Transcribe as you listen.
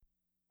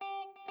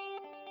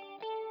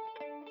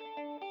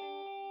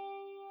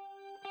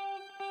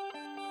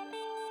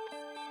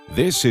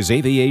This is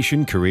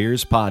Aviation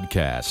Careers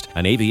Podcast,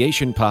 an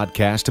aviation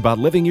podcast about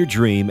living your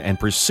dream and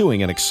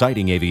pursuing an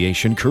exciting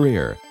aviation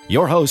career.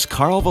 Your host,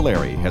 Carl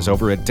Valeri, has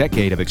over a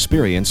decade of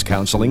experience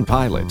counseling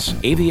pilots.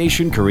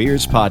 Aviation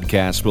Careers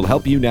Podcast will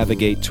help you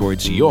navigate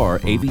towards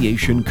your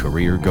aviation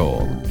career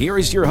goal. Here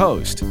is your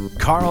host,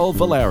 Carl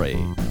Valeri.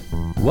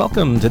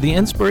 Welcome to the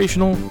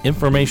Inspirational,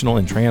 Informational,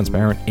 and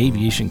Transparent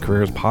Aviation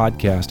Careers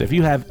Podcast. If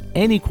you have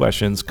any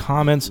questions,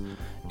 comments,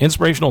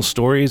 inspirational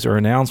stories, or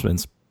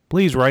announcements,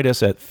 please write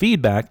us at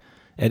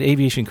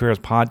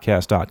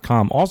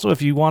feedback@aviationcareerspodcast.com. Also,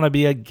 if you want to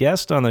be a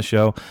guest on the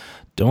show,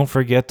 don't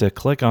forget to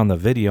click on the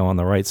video on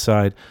the right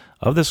side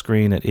of the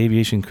screen at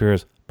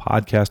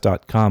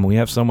aviationcareerspodcast.com. We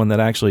have someone that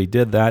actually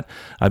did that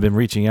I've been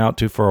reaching out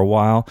to for a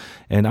while,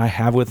 and I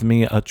have with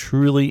me a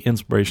truly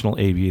inspirational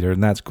aviator,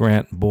 and that's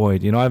Grant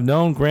Boyd. You know, I've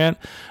known Grant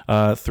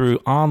through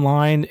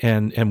online,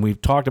 and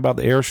we've talked about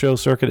the air show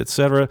circuit,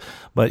 etc.,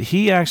 but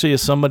he actually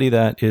is somebody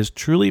that is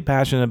truly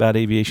passionate about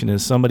aviation,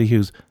 is somebody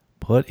who's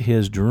put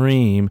his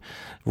dream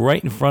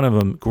right in front of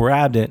him,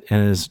 grabbed it,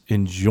 and is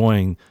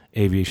enjoying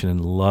aviation and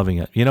loving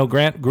it. You know,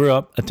 Grant grew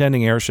up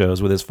attending air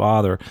shows with his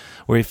father,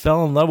 where he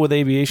fell in love with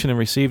aviation and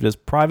received his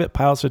private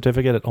pilot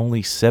certificate at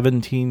only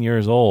 17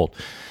 years old.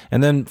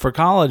 And then for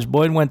college,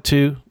 Boyd went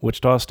to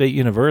Wichita State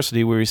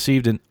University, where he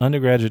received an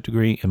undergraduate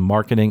degree in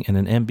marketing and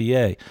an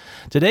MBA.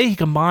 Today, he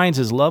combines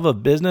his love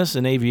of business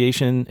and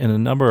aviation in a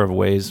number of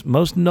ways,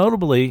 most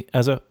notably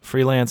as a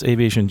freelance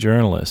aviation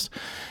journalist.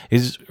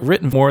 He's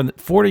written more than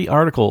 40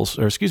 articles,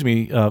 for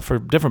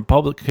different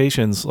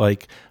publications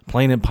like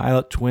Plane and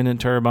Pilot, Twin and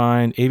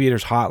Turbine,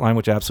 Aviators Hotline,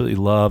 which I absolutely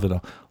love, and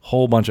a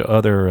whole bunch of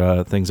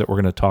other things that we're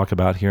going to talk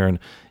about here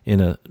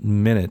in a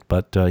minute.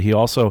 But he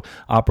also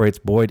operates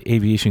Boyd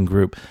Aviation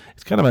Group.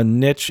 It's kind of a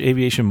niche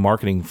aviation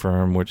marketing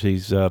firm, which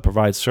he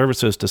provides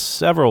services to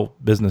several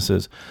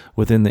businesses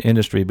within the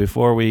industry.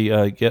 Before we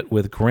get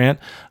with Grant,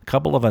 a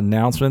couple of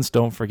announcements.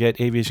 Don't forget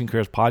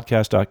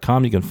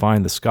aviationcareerspodcast.com. You can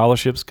find the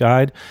scholarships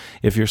guide.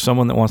 If you're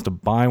someone that wants to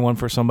buy one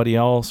for somebody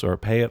else or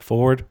pay it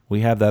forward,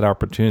 we have that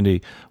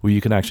opportunity where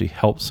you can actually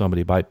help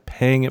somebody by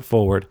paying it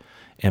forward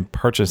and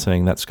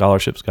purchasing that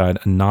scholarships guide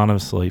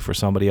anonymously for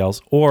somebody else.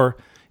 Or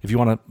if you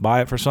want to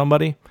buy it for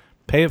somebody,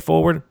 pay it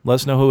forward, let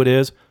us know who it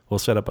is. We'll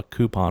set up a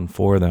coupon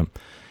for them.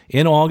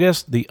 In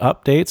August, the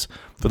updates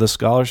for the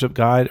scholarship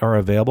guide are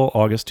available.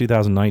 August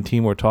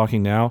 2019, we're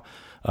talking now.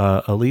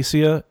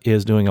 Alicia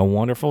is doing a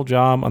wonderful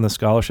job on the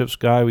scholarships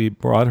guide. We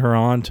brought her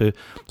on to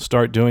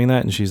start doing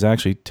that, and she's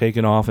actually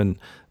taken off and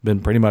been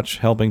pretty much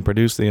helping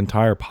produce the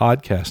entire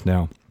podcast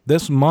now.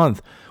 This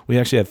month, we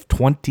actually have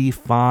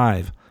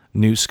 25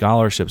 new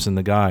scholarships in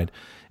the guide,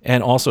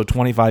 and also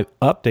 25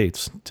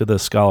 updates to the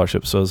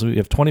scholarship. So we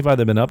have 25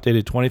 that have been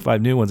updated, 25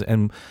 new ones,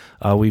 and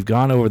we've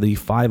gone over the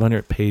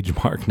 500-page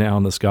mark now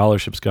in the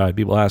scholarships guide.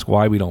 People ask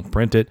why we don't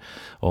print it.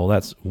 Well,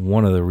 that's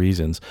one of the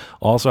reasons.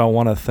 Also, I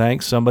want to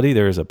thank somebody.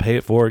 There's a pay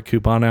it forward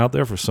coupon out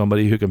there for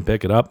somebody who can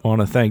pick it up. I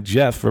want to thank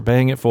Jeff for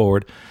paying it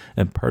forward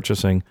and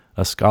purchasing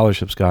a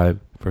scholarships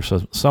guide for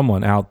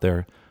someone out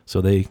there so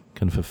they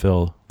can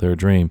fulfill their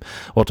dream.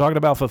 Well, talking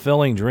about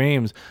fulfilling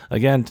dreams,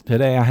 again,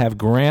 today I have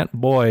Grant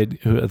Boyd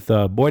with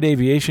the Boyd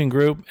Aviation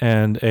Group,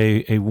 and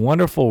a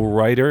wonderful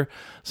writer,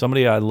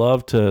 somebody I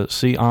love to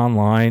see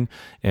online,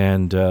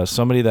 and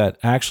somebody that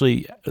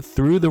actually,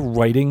 through the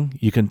writing,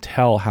 you can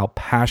tell how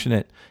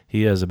passionate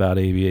he is about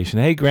aviation.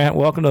 Hey, Grant,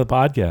 welcome to the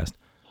podcast.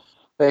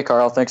 Hey,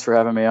 Carl. Thanks for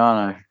having me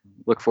on. I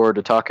look forward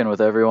to talking with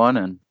everyone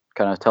and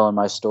kind of telling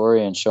my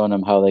story and showing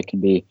them how they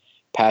can be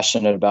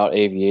passionate about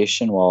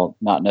aviation while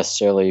not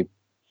necessarily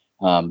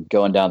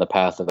going down the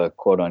path of a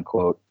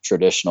quote-unquote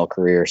traditional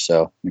career.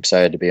 So I'm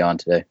excited to be on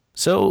today.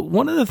 So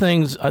one of the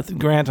things,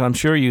 Grant, I'm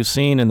sure you've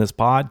seen in this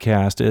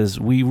podcast is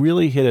we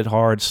really hit it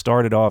hard,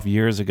 started off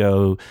years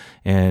ago,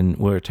 and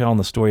we're telling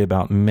the story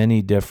about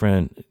many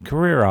different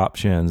career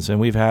options. And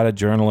we've had a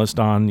journalist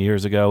on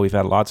years ago. We've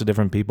had lots of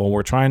different people.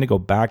 We're trying to go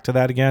back to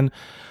that again.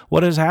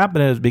 What has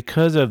happened is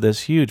because of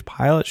this huge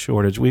pilot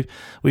shortage, we've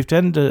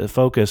tended to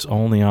focus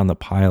only on the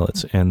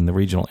pilots and the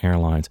regional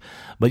airlines.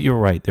 But you're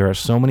right, there are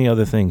so many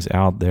other things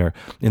out there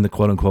in the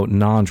quote-unquote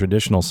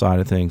non-traditional side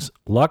of things.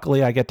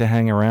 Luckily, I get to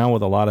hang around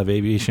with a lot of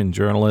aviation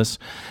journalists,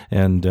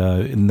 and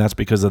that's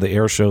because of the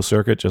air show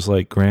circuit, just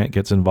like Grant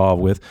gets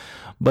involved with.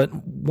 But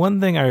one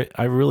thing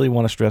I really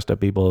want to stress to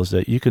people is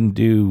that you can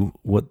do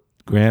what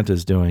Grant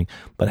is doing,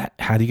 but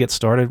how do you get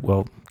started?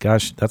 Well,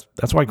 gosh,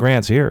 that's why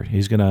Grant's here.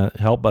 He's going to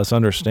help us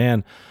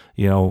understand,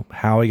 you know,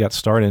 how he got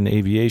started in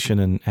aviation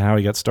and how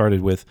he got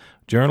started with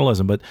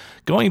journalism. But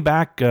going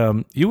back,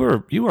 you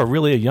were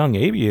really a young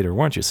aviator,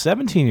 weren't you?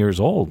 17 years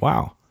old.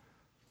 Wow.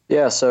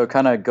 Yeah, so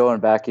kind of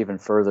going back even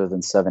further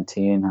than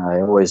 17,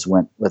 I always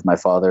went with my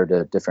father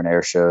to different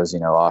air shows, you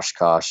know,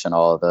 Oshkosh and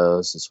all of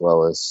those, as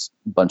well as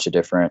a bunch of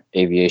different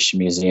aviation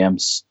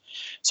museums.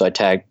 So I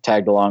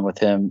tagged along with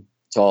him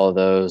to all of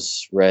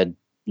those, read,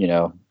 you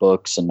know,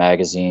 books and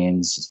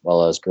magazines as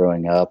well as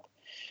growing up.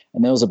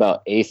 And that was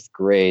about 8th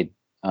grade.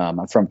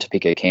 I'm from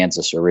Topeka,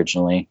 Kansas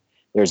originally.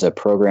 There's a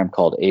program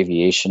called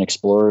Aviation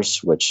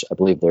Explorers, which I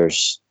believe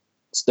there's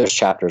there's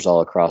chapters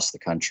all across the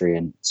country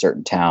in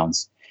certain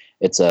towns.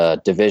 It's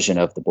a division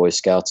of the Boy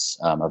Scouts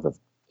of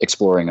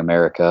Exploring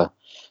America.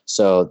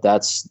 So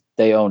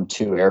they own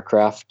 2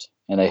 aircraft,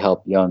 and they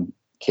help young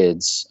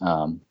kids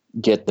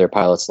get their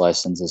pilot's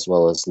license as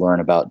well as learn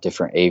about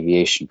different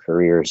aviation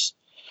careers.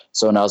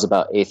 So when I was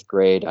about 8th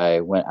grade, I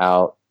went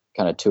out,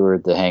 kind of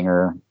toured the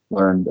hangar,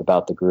 learned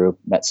about the group,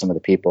 met some of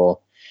the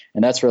people.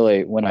 And that's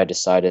really when I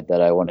decided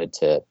that I wanted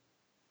to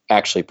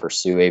actually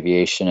pursue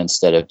aviation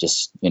instead of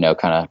just,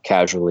 kind of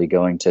casually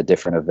going to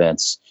different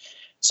events.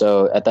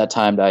 So at that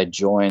time, I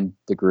joined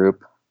the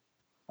group,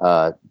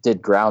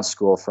 did ground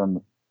school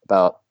from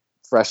about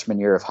freshman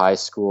year of high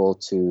school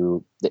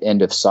to the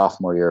end of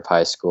sophomore year of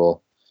high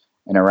school.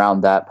 And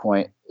around that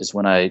point is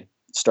when I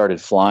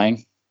started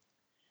flying,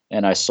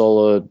 and I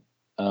soloed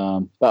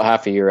about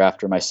half a year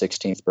after my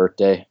 16th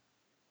birthday.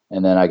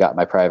 And then I got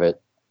my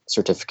private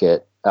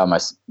certificate a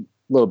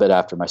little bit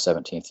after my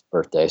 17th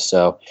birthday.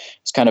 So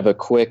it's kind of a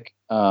quick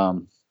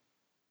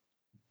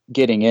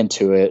getting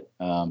into it.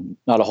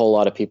 Not a whole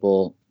lot of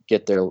people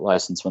get their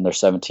license when they're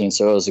 17.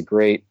 So it was a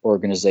great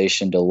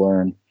organization to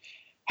learn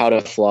how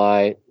to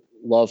fly,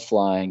 love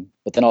flying,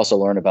 but then also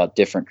learn about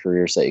different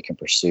careers that you can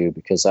pursue,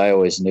 because I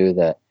always knew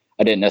that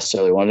I didn't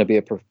necessarily want to be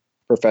a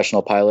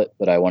professional pilot,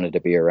 but I wanted to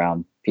be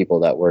around people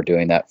that were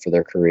doing that for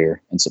their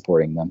career and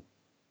supporting them.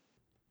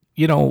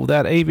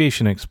 That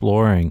aviation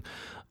exploring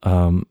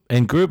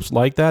and groups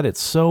like that,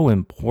 it's so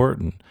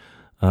important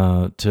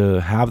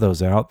to have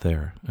those out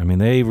there. I mean,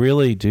 they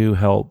really do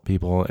help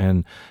people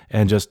and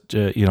just,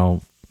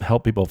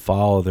 help people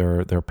follow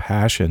their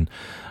passion.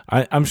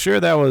 I'm sure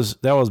that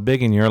was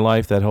big in your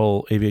life, that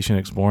whole aviation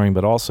exploring,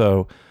 but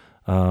also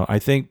I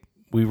think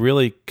we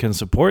really can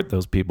support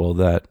those people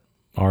that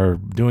are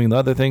doing the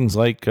other things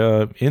like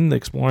in the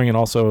exploring, and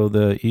also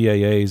the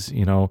EAA's,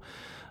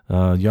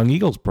 Young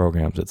Eagles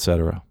programs, et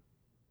cetera.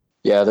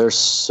 Yeah, there's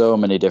so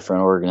many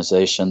different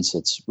organizations.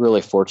 It's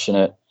really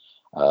fortunate.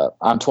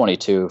 I'm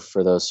 22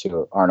 for those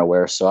who aren't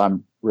aware, so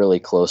I'm really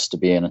close to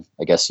being,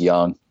 I guess,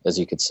 young, as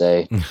you could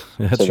say,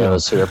 to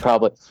those who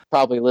are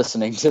probably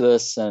listening to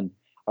this and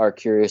are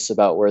curious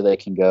about where they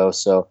can go.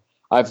 So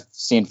I've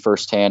seen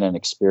firsthand and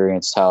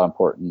experienced how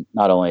important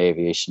not only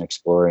aviation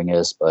exploring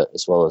is, but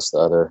as well as the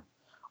other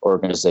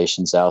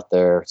organizations out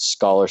there.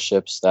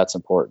 Scholarships, that's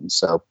important.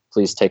 So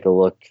please take a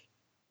look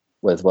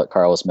with what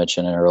Carl was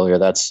mentioning earlier.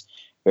 That's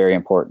very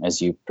important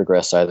as you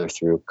progress either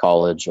through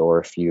college or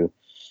if you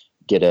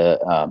get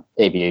a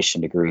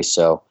aviation degree.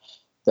 So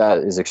that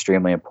is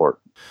extremely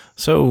important.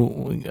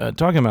 So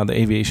talking about the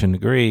aviation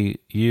degree,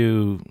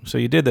 you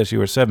did this, you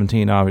were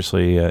 17,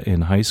 obviously,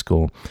 in high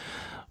school.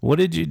 What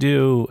did you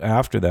do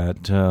after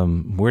that?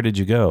 Where did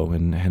you go,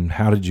 and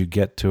how did you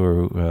get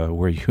to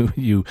where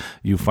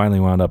you finally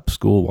wound up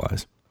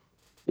school-wise?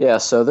 Yeah,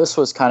 so this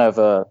was kind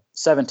of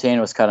 17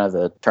 was kind of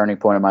the turning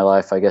point in my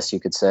life, I guess you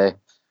could say.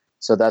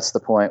 So that's the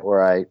point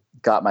where I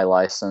got my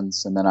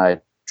license, and then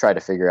I tried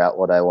to figure out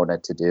what I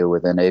wanted to do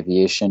within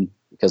aviation,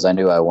 because I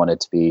knew I wanted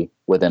to be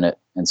within it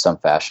in some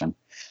fashion.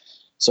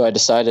 So I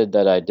decided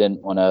that I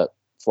didn't want to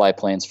fly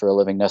planes for a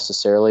living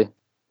necessarily.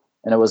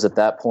 And it was at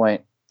that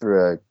point,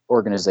 through an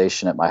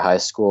organization at my high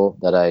school,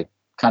 that I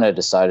kind of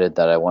decided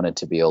that I wanted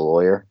to be a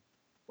lawyer,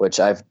 which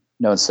I've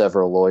known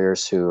several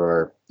lawyers who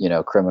are,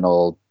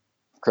 criminal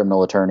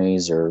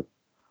attorneys or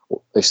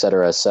et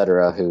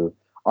cetera, who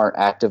aren't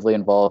actively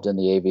involved in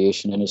the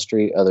aviation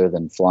industry other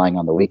than flying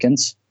on the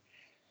weekends.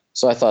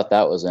 So I thought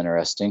that was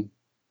interesting.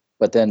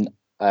 But then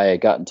I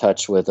got in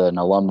touch with an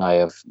alumni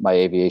of my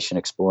aviation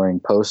exploring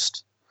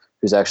post,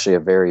 who's actually a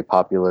very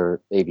popular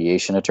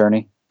aviation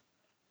attorney.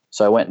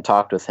 So I went and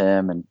talked with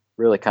him and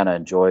really kind of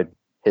enjoyed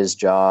his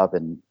job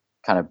and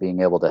kind of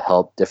being able to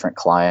help different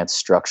clients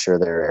structure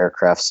their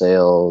aircraft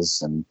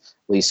sales and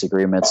lease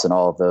agreements and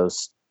all of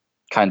those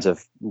kinds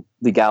of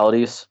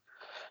legalities.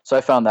 So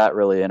I found that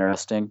really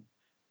interesting.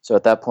 So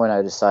at that point,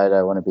 I decided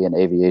I want to be an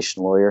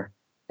aviation lawyer.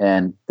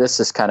 And this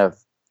is kind of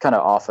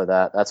off of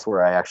that. That's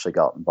where I actually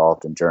got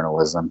involved in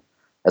journalism.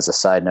 As a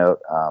side note,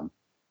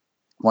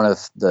 one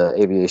of the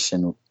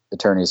aviation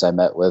attorneys I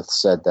met with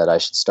said that I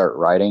should start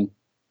writing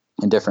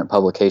in different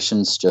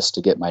publications just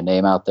to get my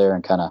name out there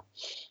and kind of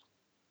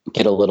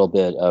get a little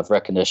bit of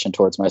recognition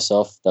towards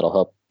myself that'll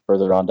help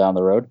further on down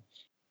the road.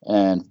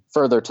 And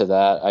further to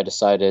that, I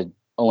decided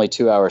only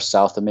 2 hours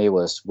south of me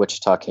was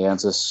Wichita,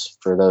 Kansas.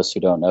 For those who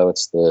don't know,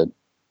 it's the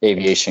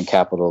aviation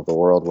capital of the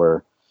world,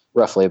 where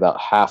roughly about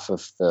half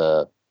of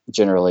the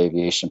general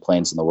aviation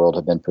planes in the world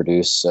have been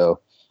produced. So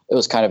it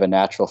was kind of a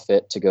natural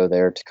fit to go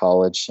there to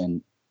college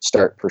and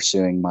start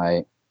pursuing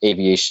my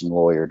aviation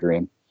lawyer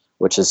dream,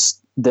 which has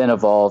then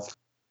evolved.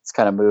 It's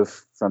kind of moved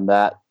from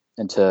that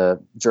into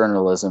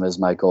journalism as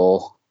my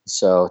goal.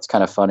 So it's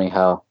kind of funny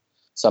how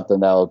something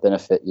that will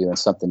benefit you and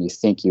something you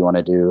think you want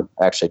to do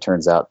actually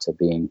turns out to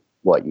being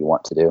what you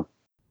want to do.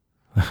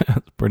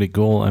 That's pretty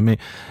cool. I mean,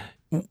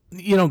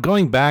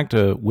 going back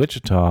to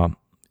Wichita,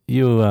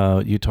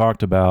 you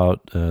talked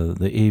about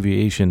the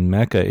aviation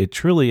mecca. It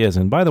truly is.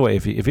 And by the way,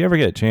 if you ever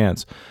get a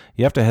chance,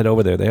 you have to head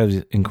over there. They have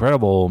this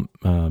incredible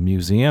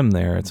museum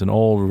there. It's an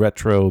old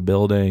retro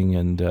building,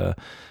 and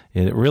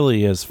it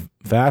really is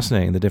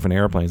fascinating, the different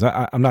airplanes.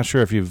 I'm not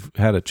sure if you've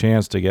had a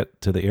chance to get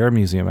to the Air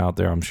Museum out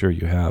there. I'm sure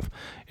you have.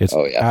 It's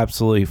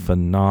absolutely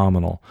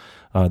phenomenal.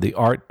 The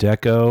Art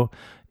Deco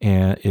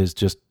is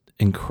just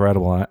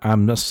incredible.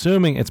 I'm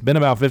assuming it's been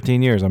about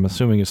 15 years. I'm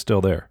assuming it's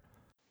still there.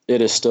 It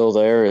is still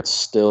there. It's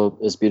still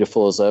as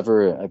beautiful as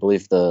ever. I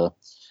believe it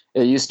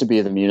used to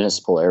be the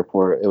municipal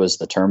airport. It was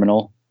the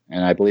terminal,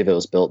 and I believe it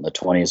was built in the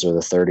 20s or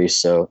the 30s.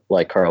 So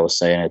like Carl was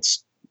saying,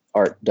 it's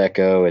Art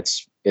Deco.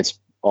 It's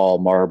all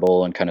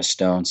marble and kind of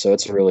stone. So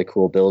it's a really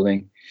cool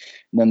building.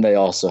 And then they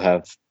also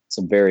have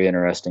some very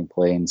interesting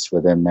planes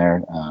within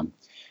there.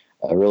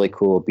 A really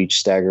cool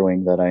beach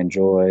staggerwing that I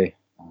enjoy,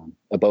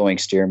 a Boeing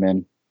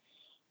Stearman,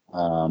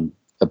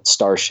 a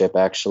Starship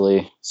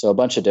actually. So a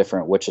bunch of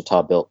different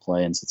Wichita built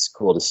planes. It's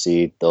cool to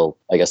see the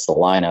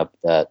lineup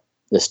that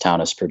this town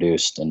has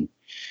produced and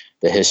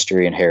the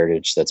history and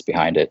heritage that's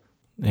behind it.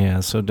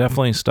 Yeah, so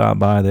definitely stop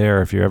by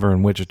there if you're ever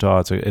in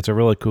Wichita. It's a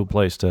really cool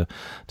place to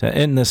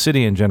and the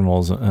city in general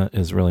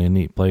is really a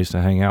neat place to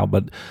hang out.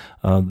 But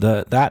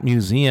that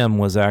museum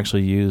was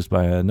actually used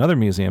by another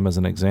museum as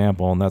an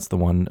example, and that's the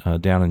one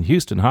down in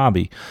Houston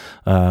Hobby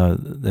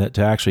that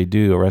to actually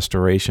do a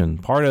restoration,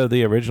 part of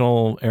the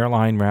original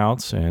airline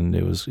routes, and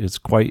it's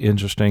quite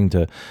interesting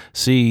to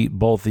see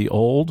both the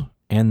old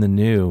and the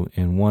new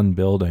in one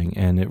building.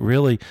 And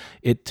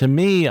to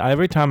me,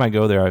 every time I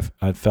go there,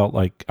 I felt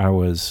like I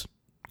was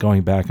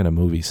going back in a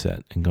movie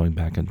set and going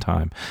back in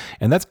time.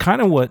 And that's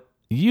kind of what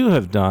you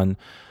have done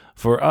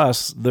for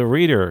us, the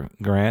reader,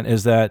 Grant,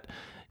 is that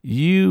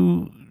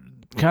you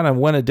kind of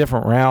went a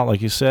different route,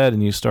 like you said,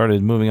 and you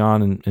started moving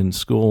on in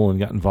school and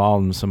got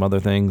involved in some other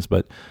things.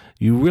 But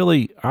you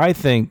really, I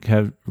think,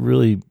 have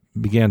really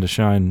began to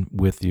shine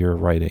with your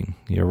writing.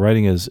 Your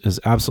writing is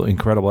absolutely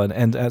incredible.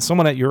 And as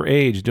someone at your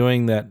age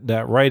doing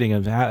that writing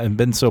and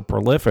been so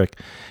prolific,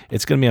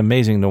 it's going to be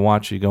amazing to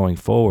watch you going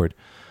forward.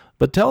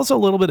 But tell us a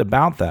little bit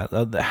about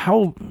that.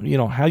 How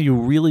you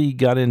really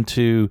got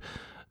into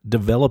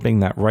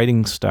developing that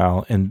writing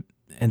style and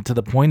to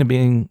the point of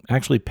being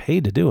actually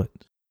paid to do it.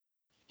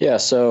 Yeah,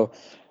 so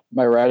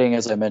my writing,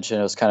 as I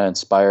mentioned, was kind of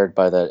inspired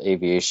by that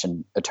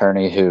aviation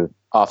attorney who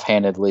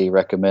offhandedly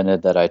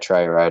recommended that I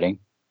try writing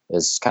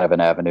as kind of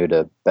an avenue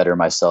to better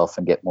myself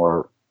and get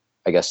more,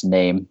 I guess,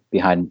 name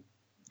behind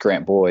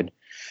Grant Boyd.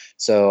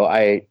 So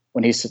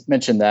when he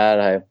mentioned that,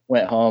 I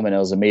went home and it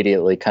was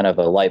immediately kind of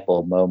a light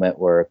bulb moment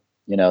where,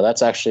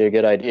 that's actually a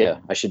good idea.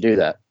 I should do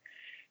that.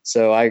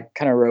 So I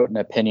kind of wrote an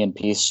opinion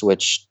piece,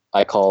 which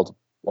I called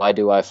 "Why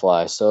Do I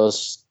Fly?" So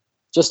it's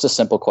just a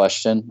simple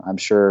question. I'm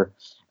sure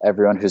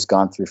everyone who's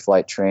gone through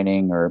flight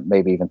training or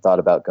maybe even thought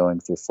about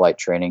going through flight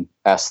training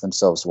asks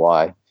themselves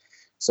why.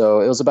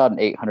 So it was about an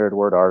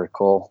 800-word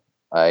article.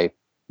 I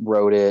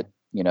wrote it,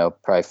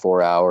 probably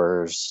 4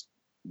 hours,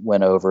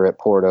 went over it,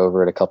 pored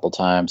over it a couple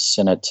times,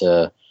 sent it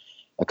to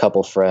a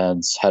couple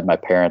friends, had my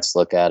parents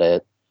look at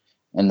it,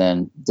 and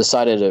then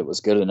decided it was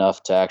good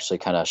enough to actually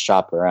kind of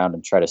shop around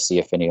and try to see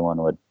if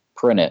anyone would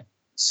print it.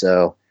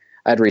 So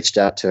I'd reached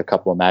out to a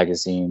couple of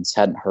magazines,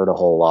 hadn't heard a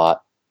whole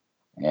lot,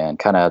 and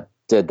kind of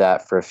did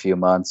that for a few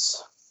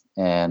months.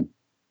 And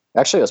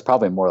actually, it was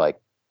probably more like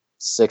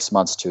 6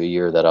 months to a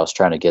year that I was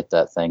trying to get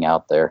that thing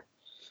out there.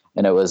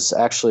 And it was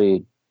actually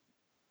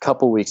a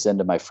couple weeks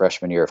into my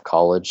freshman year of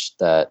college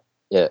that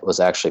it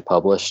was actually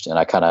published. And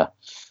I kind of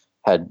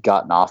had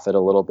gotten off it a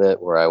little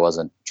bit where I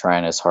wasn't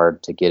trying as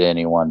hard to get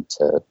anyone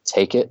to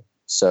take it.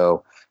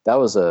 So that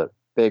was a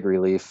big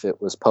relief.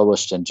 It was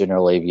published in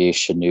General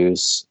Aviation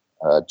News,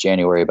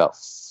 January, about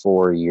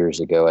 4 years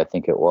ago, I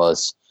think it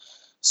was.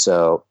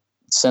 So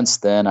since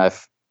then,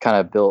 I've kind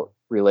of built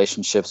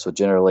relationships with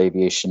General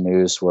Aviation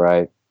News where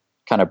I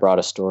kind of brought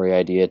a story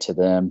idea to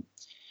them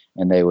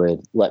and they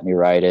would let me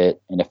write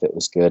it. And if it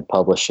was good,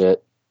 publish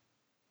it.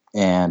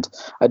 And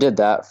I did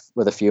that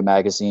with a few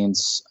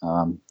magazines.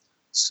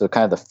 So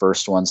kind of the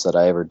first ones that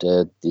I ever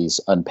did, these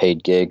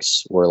unpaid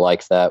gigs, were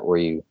like that, where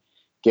you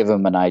give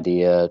them an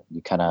idea,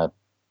 you kind of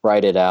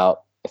write it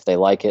out. If they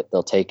like it,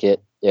 they'll take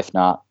it. If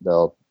not,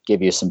 they'll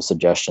give you some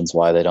suggestions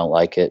why they don't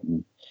like it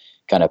and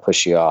kind of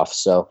push you off.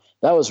 So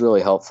that was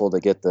really helpful to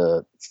get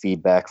the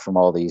feedback from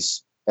all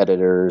these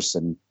editors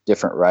and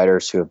different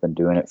writers who have been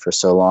doing it for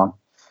so long.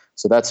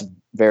 So that's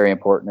very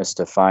important, is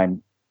to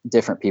find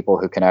different people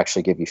who can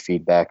actually give you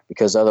feedback,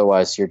 because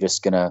otherwise you're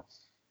just going to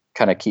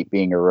kind of keep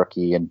being a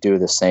rookie and do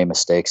the same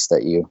mistakes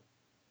that you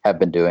have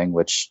been doing,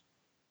 which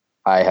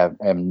I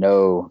am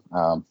no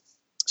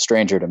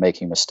stranger to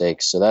making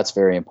mistakes. So that's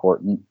very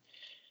important.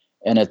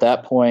 And at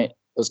that point, it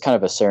was kind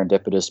of a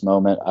serendipitous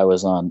moment. I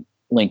was on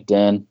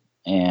LinkedIn,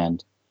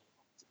 and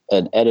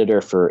an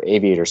editor for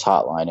Aviators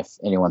Hotline, if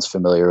anyone's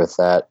familiar with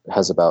that,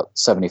 has about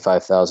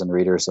 75,000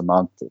 readers a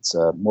month. It's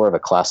more of a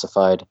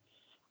classified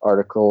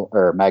article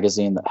or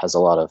magazine that has a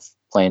lot of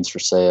planes for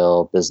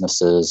sale,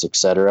 businesses,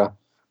 etc.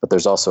 But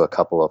there's also a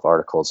couple of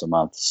articles a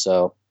month.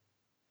 So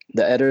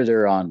the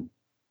editor on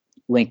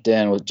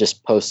LinkedIn was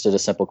just posted a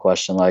simple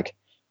question like,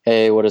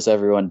 "Hey, what does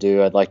everyone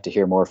do? I'd like to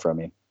hear more from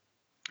you."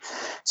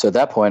 So at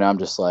that point, I'm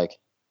just like,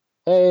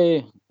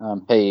 "Hey,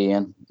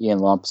 hey, Ian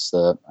Lumps,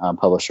 the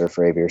publisher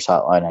for Aviators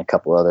Hotline, and a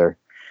couple other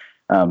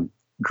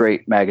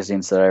great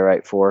magazines that I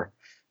write for.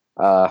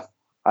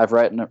 I've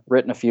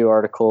written a few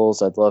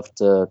articles. I'd love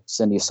to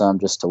send you some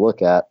just to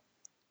look at."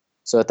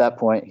 So at that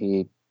point,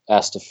 he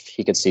asked if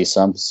he could see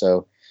some.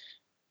 So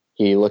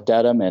he looked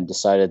at them and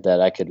decided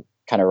that I could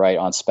kind of write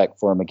on spec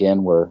for him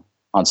again, where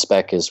on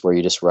spec is where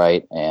you just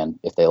write, and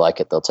if they like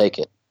it, they'll take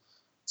it.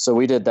 So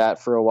we did that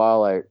for a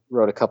while. I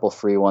wrote a couple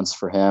free ones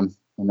for him,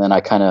 and then I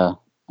kind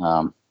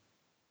of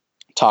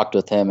talked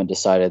with him and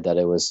decided that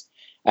it was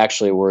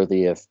actually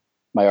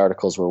my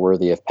articles were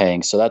worthy of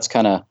paying. So that's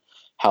kind of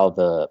how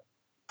the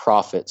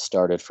profit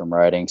started from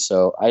writing.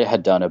 So I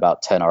had done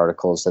about 10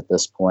 articles at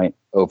this point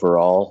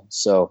overall.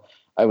 So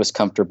I was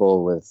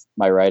comfortable with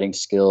my writing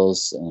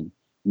skills and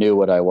knew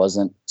what I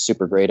wasn't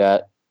super great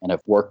at, and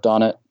have worked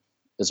on it,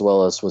 as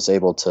well as was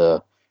able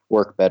to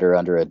work better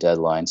under a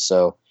deadline.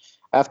 So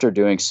after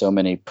doing so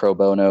many pro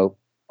bono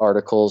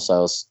articles, I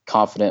was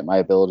confident in my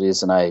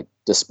abilities, and I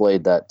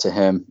displayed that to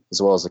him,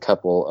 as well as a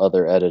couple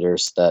other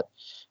editors, that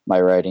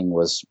my writing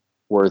was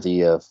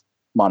worthy of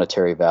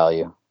monetary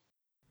value.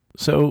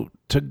 So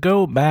to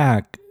go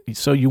back,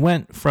 so you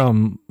went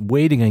from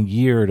waiting a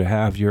year to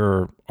have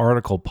your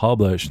article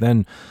published,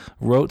 then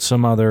wrote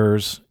some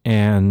others,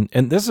 and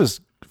this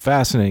is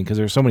fascinating because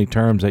there's so many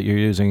terms that you're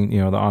using, the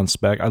on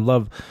spec. I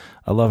love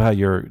how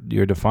you're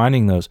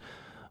defining those.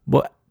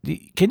 Well,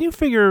 can you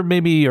figure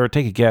maybe, or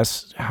take a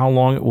guess, how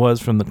long it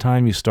was from the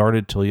time you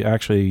started till you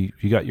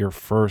got your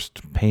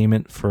first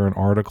payment for an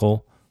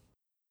article?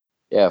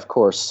 Yeah, of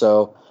course.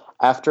 So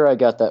after I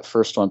got that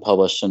first one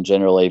published in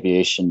General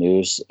Aviation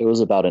News, it was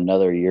about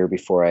another year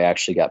before I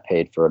actually got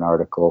paid for an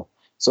article.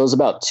 So it was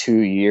about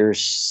 2 years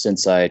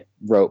since I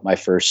wrote my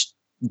first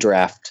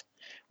draft,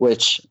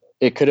 which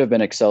it could have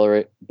been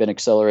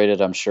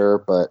accelerated, I'm sure,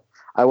 but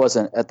I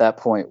wasn't at that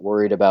point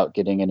worried about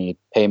getting any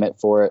payment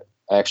for it.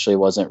 I actually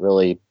wasn't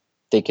really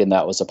thinking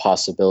that was a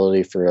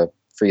possibility for a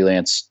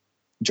freelance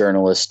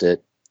journalist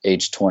at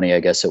age 20, I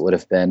guess it would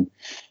have been,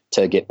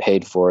 to get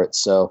paid for it.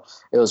 So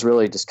it was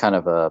really just kind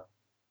of a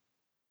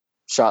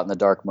shot in the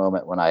dark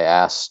moment when I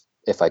asked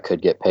if I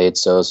could get paid.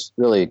 So it was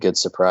really a good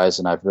surprise,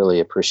 and I've really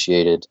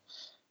appreciated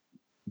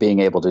being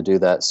able to do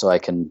that so I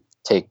can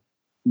take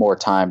more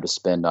time to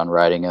spend on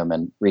writing them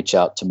and reach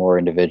out to more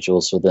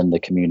individuals within the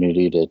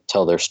community to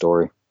tell their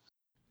story.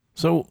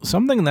 So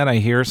something that I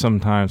hear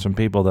sometimes from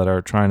people that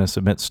are trying to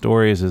submit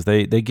stories is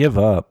they give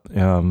up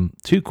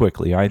too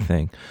quickly, I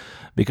think,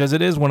 because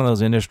it is one of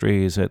those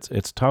industries.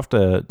 It's tough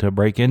to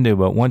break into,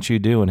 but once you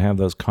do and have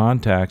those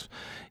contacts,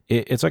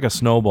 it's like a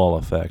snowball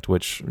effect,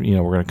 which we're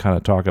going to kind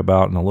of talk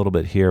about in a little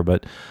bit here.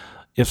 But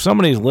if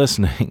somebody's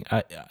listening,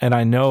 and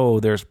I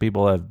know there's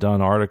people that have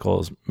done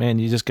articles, man,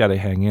 you just got to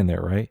hang in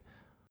there, right?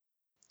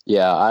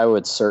 Yeah, I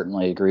would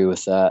certainly agree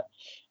with that.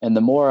 And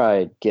the more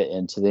I get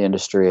into the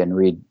industry and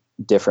read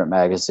different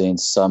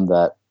magazines, some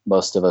that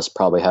most of us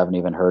probably haven't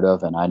even heard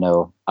of, and I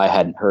know I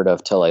hadn't heard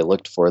of till I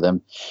looked for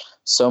them.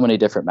 So many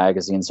different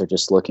magazines are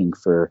just looking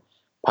for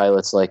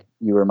pilots like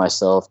you or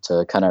myself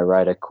to kind of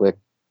write a quick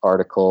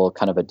article,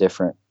 kind of a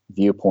different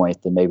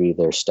viewpoint than maybe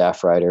their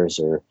staff writers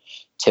or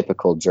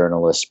typical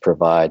journalists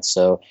provide.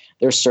 So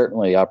there's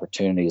certainly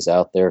opportunities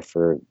out there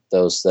for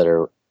those that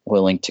are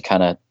willing to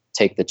kind of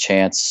take the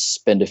chance,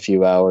 spend a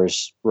few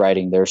hours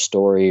writing their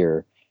story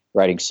or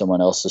writing someone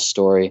else's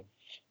story,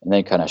 and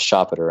then kind of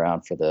shop it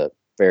around for the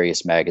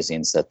various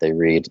magazines that they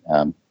read.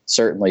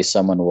 Certainly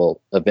someone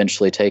will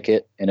eventually take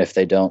it, and if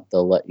they don't,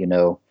 they'll let you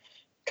know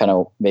kind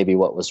of maybe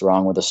what was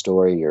wrong with the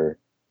story, or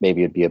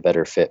maybe it'd be a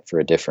better fit for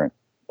a different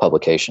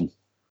publication.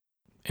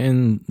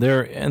 And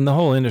the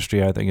whole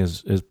industry, I think,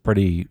 is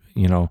pretty,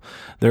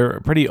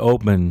 they're pretty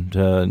open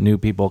to new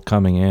people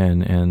coming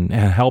in and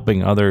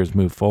helping others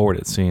move forward,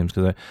 it seems,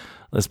 because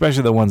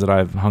especially the ones that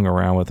I've hung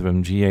around with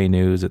from GA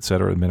News, et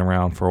cetera, have been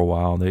around for a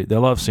while. They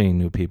love seeing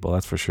new people,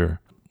 that's for sure.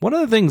 One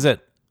of the things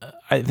that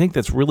I think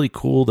that's really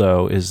cool,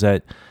 though, is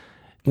that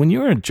when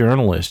you're a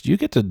journalist, you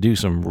get to do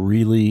some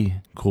really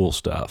cool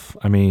stuff.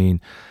 I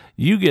mean,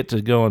 you get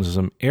to go into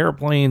some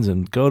airplanes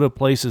and go to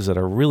places that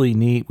are really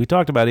neat. We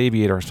talked about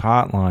Aviators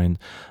Hotline,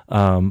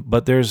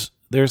 but there's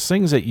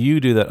things that you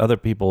do that other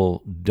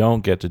people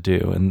don't get to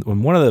do. And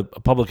one of the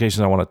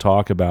publications I want to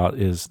talk about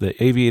is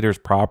the Aviators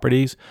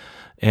Properties,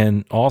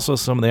 and also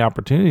some of the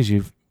opportunities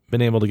you've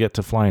been able to get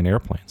to fly in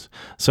airplanes.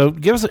 So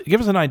give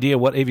us an idea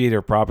what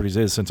Aviator Properties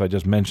is, since I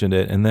just mentioned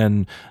it, and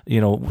then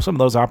some of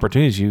those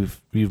opportunities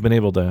you've been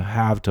able to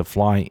have to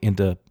fly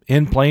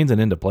in planes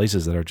and into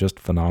places that are just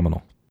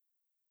phenomenal.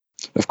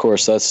 Of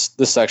course, this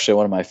is actually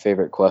one of my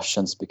favorite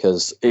questions,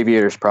 because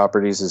Aviators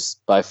Properties is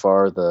by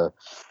far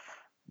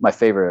my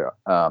favorite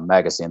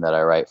magazine that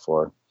I write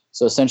for.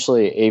 So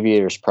essentially,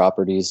 Aviators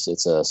Properties,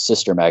 it's a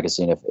sister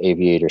magazine of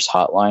Aviators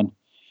Hotline.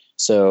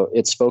 So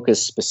it's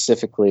focused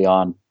specifically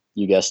on,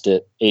 you guessed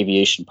it,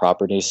 aviation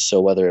properties. So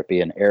whether it be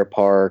an air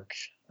park,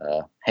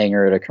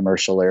 hangar at a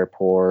commercial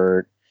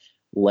airport,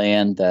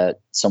 land that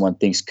someone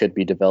thinks could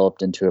be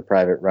developed into a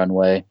private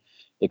runway,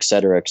 et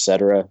cetera, et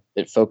cetera.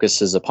 It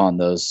focuses upon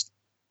those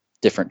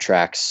different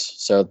tracks.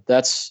 So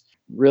that's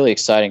really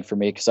exciting for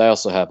me because I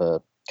also have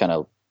a kind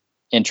of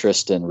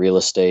interest in real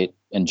estate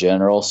in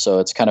general. So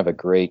it's kind of a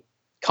great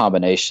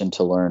combination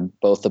to learn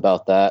both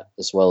about that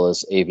as well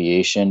as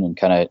aviation and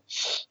kind of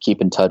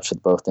keep in touch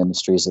with both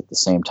industries at the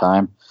same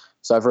time.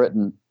 So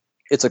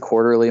it's a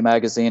quarterly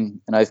magazine,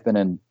 and I've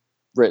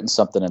written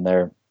something in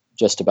there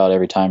just about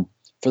every time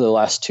for the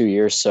last 2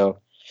 years. So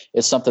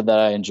it's something that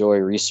I enjoy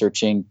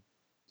researching,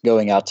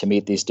 going out to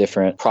meet these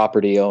different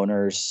property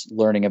owners,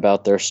 learning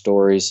about their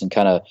stories and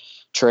kind of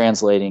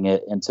translating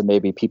it into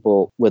maybe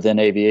people within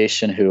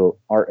aviation who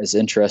aren't as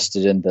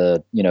interested in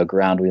the,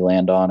 ground we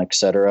land on, et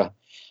cetera,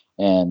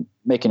 and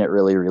making it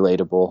really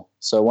relatable.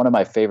 So one of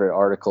my favorite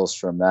articles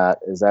from that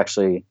is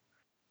actually,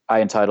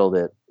 I entitled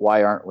it,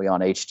 "Why Aren't We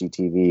on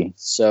HGTV?"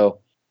 So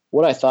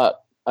what I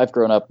thought, I've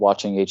grown up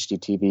watching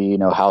HGTV,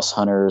 House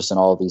Hunters and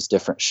all these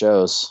different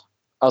shows.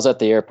 I was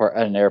at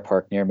an air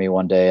park near me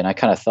one day, and I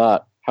kind of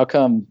thought, how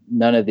come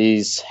none of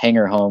these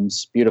hangar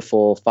homes,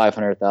 beautiful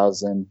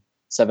 $500,000,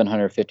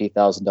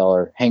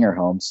 $750,000 hangar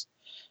homes,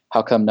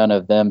 how come none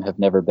of them have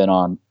never been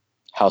on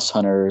House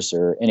Hunters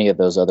or any of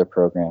those other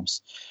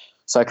programs?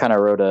 So I kind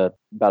of wrote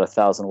about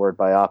 1,000-word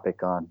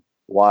biopic on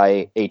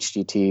why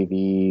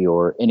HGTV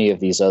or any of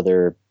these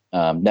other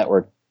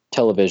network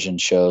television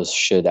shows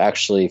should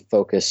actually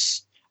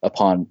focus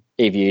upon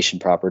aviation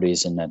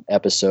properties in an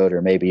episode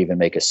or maybe even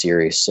make a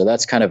series. So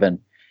that's kind of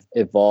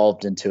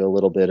evolved into a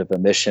little bit of a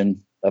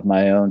mission of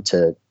my own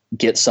to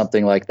get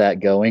something like that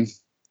going.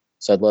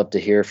 So I'd love to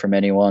hear from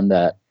anyone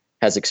that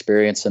has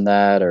experience in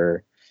that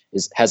or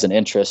has an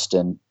interest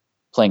in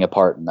playing a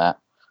part in that,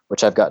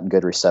 which I've gotten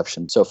good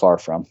reception so far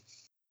from.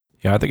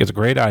 Yeah, I think it's a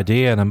great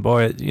idea. And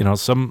boy,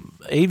 some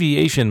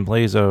aviation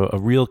plays a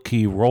real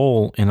key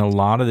role in a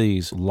lot of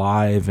these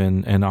live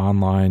and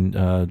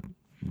online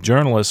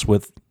journalists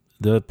with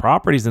the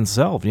properties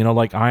themselves,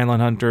 like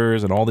island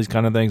hunters and all these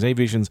kind of things.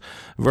 Aviation's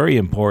very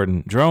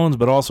important. Drones,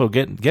 but also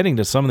getting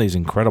to some of these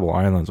incredible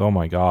islands. Oh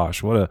my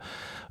gosh,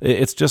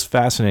 it's just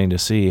fascinating to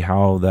see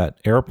how that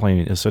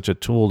airplane is such a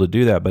tool to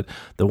do that. But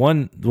the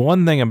one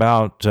thing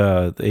about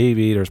the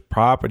aviators'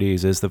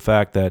 properties is the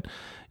fact that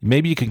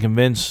maybe you can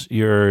convince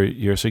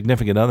your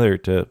significant other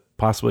to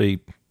possibly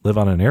live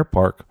on an air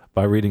park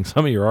by reading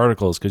some of your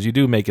articles, because you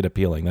do make it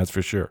appealing, that's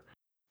for sure.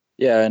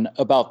 Yeah, and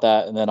about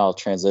that, and then I'll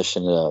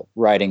transition to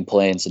riding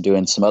planes and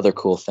doing some other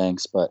cool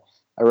things. But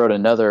I wrote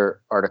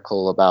another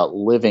article about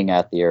living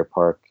at the air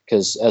park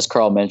because, as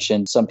Carl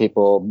mentioned, some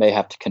people may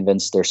have to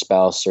convince their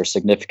spouse or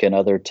significant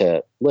other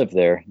to live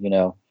there.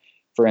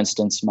 For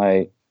instance,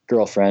 my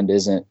girlfriend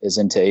isn't as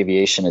into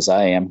aviation as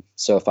I am.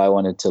 So if I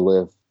wanted to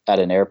live at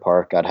an air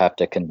park, I'd have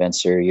to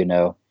convince her,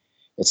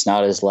 it's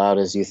not as loud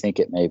as you think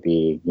it may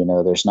be.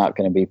 There's not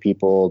going to be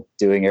people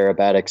doing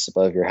aerobatics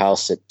above your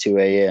house at 2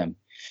 a.m.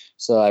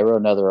 So I wrote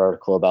another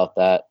article about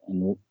that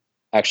and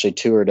actually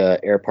toured an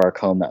air park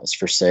home that was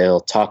for sale,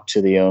 talked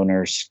to the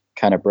owners,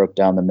 kind of broke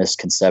down the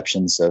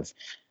misconceptions of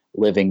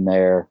living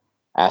there,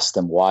 asked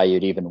them why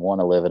you'd even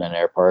want to live in an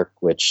air park,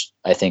 which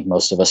I think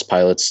most of us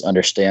pilots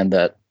understand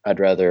that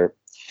I'd rather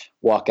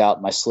walk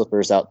out my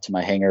slippers out to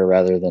my hangar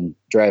rather than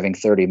driving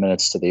 30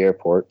 minutes to the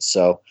airport.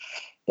 So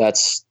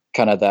that's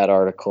kind of that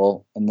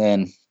article. And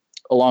then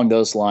along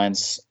those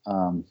lines,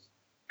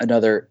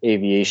 another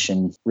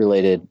aviation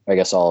related, I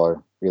guess all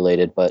are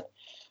related, but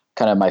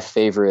kind of my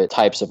favorite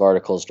types of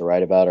articles to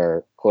write about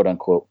are quote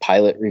unquote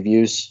pilot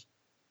reviews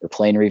or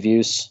plane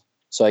reviews.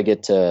 So I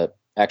get to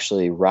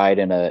actually ride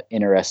in a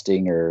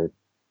interesting or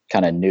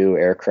kind of new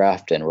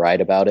aircraft and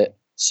write about it.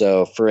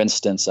 So for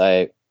instance,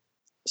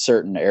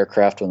 certain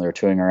aircraft when they're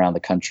touring around the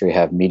country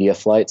have media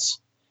flights.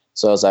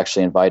 So I was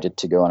actually invited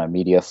to go on a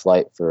media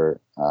flight for,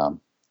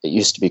 it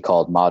used to be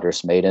called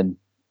Madras Maiden,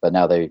 but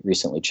now they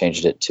recently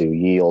changed it to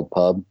Ye Old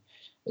Pub.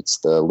 It's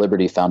the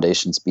Liberty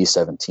Foundation's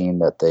B-17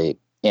 that they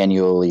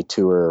annually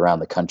tour around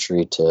the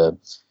country to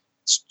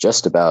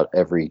just about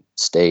every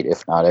state,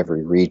 if not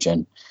every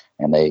region.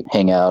 And they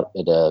hang out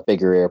at a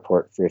bigger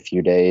airport for a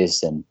few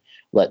days and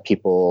let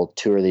people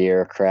tour the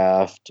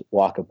aircraft,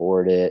 walk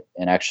aboard it,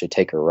 and actually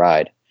take a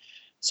ride.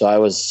 So I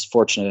was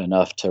fortunate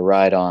enough to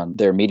ride on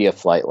their media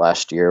flight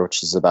last year,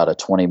 which is about a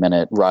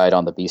 20-minute ride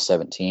on the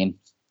B-17.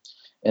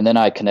 And then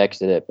I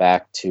connected it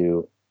back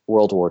to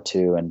World War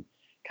II and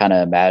kind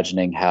of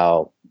imagining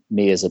how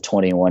me as a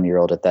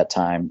 21-year-old at that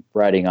time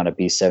riding on a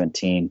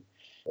B-17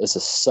 is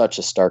such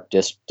a stark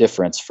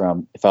difference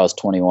from if I was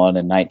 21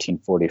 in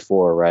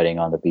 1944 riding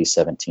on the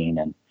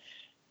B-17, and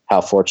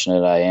how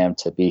fortunate I am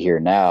to be here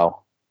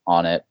now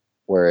on it.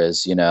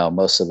 Whereas,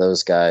 most of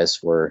those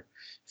guys were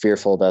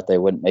fearful that they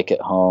wouldn't make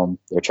it home.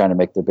 They're trying to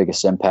make their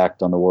biggest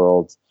impact on the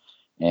world.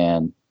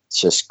 And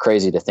it's just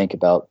crazy to think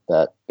about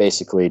that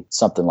basically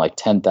something like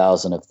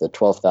 10,000 of the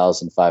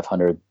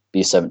 12,500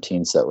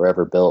 B-17s that were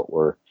ever built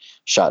were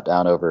shot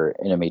down over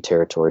enemy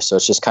territory. So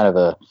it's just kind of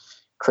a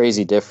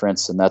crazy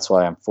difference. And that's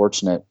why I'm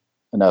fortunate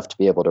enough to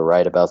be able to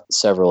write about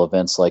several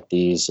events like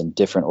these and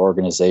different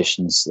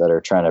organizations that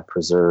are trying to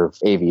preserve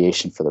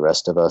aviation for the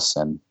rest of us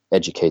and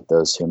educate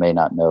those who may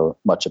not know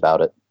much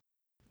about it.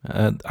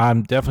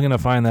 I'm definitely going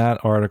to find that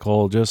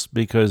article just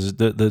because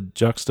the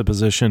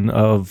juxtaposition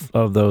of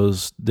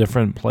those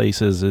different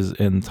places is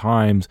in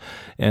times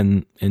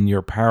and in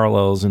your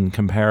parallels and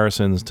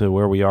comparisons to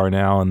where we are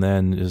now and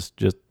then is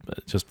just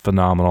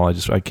phenomenal.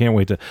 I can't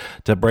wait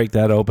to break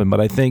that open. But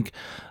I think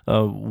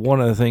one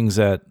of the things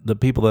that the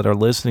people that are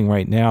listening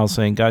right now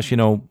saying, gosh,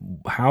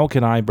 how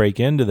can I break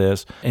into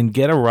this and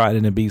get a ride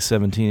in a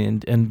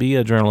B-17 and be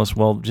a journalist?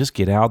 Well, just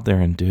get out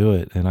there and do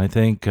it. And I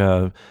think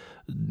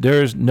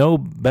there's no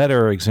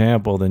better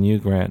example than you,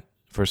 Grant,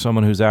 for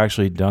someone who's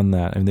actually done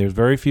that. And there's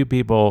very few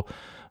people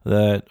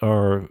that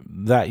are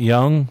that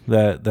young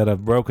that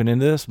have broken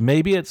into this.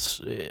 Maybe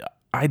it's,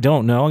 I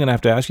don't know. I'm going to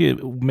have to ask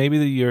you,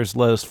 maybe there's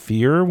less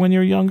fear when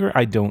you're younger.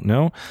 I don't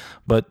know.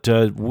 But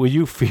were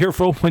you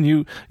fearful when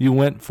you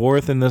went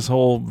forth in this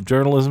whole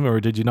journalism, or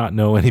did you not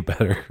know any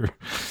better?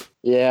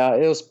 Yeah,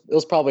 it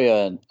was probably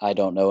a I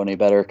don't know any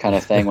better kind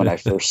of thing when I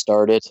first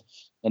started.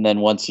 And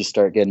then once you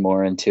start getting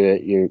more into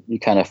it, you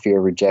kind of fear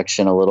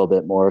rejection a little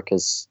bit more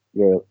because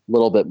you're a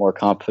little bit more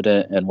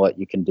confident in what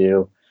you can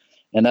do.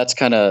 And that's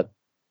kind of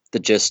the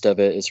gist of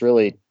it, is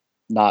really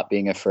not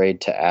being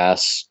afraid to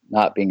ask,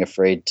 not being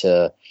afraid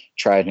to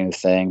try new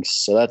things.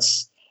 So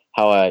that's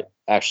how I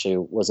actually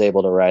was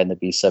able to ride in the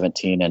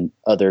B-17 and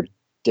other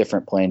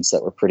different planes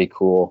that were pretty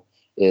cool,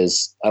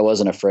 is I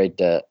wasn't afraid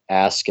to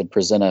ask and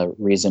present a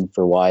reason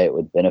for why it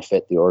would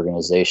benefit the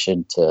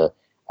organization to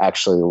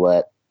actually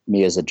let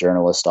me as a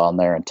journalist on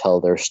there and tell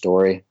their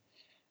story.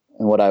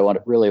 And what I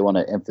really want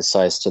to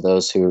emphasize to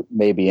those who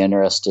may be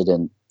interested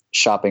in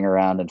shopping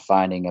around and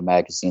finding a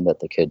magazine that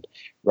they could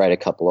write a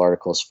couple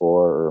articles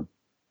for, or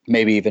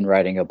maybe even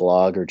writing a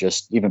blog, or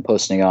just even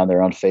posting on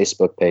their own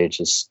Facebook page,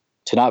 is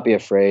to not be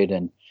afraid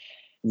and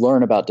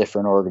learn about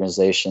different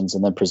organizations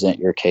and then present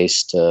your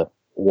case to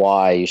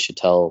why you should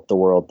tell the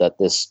world that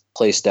this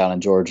place down in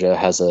Georgia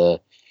has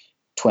a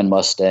twin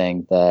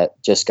Mustang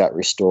that just got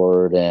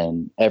restored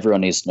and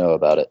everyone needs to know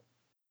about it.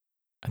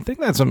 I think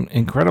that's some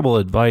incredible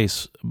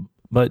advice,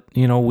 but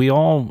we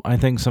all, I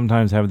think,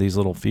 sometimes have these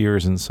little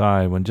fears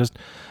inside when just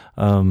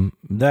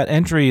that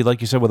entry,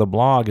 like you said, with a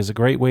blog is a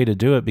great way to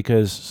do it,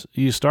 because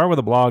you start with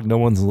a blog, no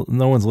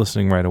one's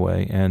listening right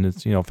away, and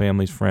it's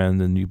family's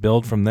friend, and you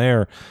build from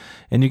there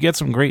and you get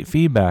some great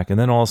feedback, and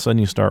then all of a sudden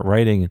you start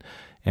writing.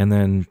 And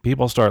then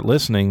people start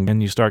listening and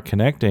you start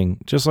connecting.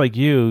 Just like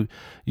your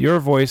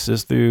voice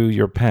is through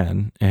your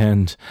pen.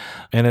 And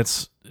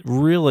it's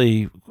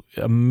really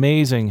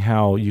amazing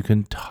how you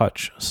can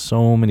touch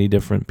so many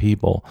different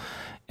people.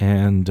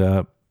 And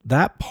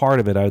that part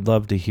of it I'd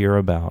love to hear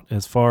about,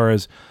 as far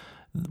as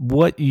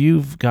what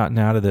you've gotten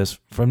out of this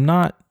from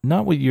not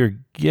what you're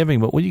giving,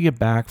 but what you get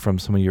back from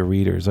some of your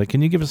readers. Like,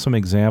 can you give us some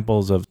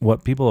examples of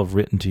what people have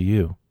written to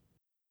you?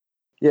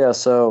 Yeah,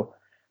 so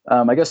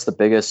I guess the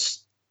biggest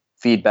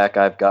feedback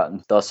I've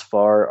gotten thus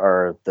far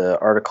are the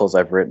articles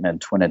I've written in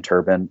Twin and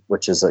Turbine,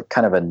 which is a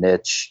kind of a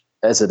niche,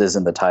 as it is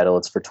in the title.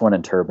 It's for twin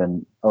and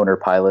turbine owner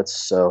pilots.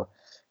 So,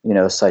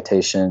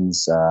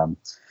 citations,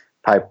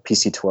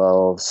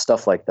 PC-12,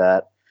 stuff like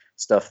that,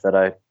 stuff that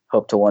I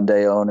hope to one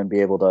day own and be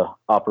able to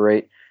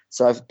operate.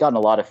 So I've gotten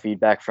a lot of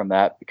feedback from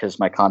that, because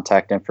my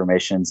contact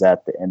information is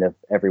at the end of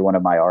every one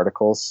of my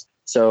articles.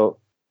 So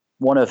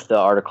one of the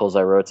articles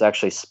I wrote, it's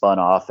actually spun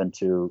off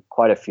into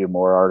quite a few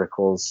more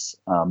articles,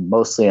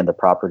 mostly in the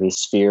property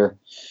sphere.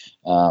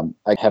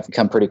 I have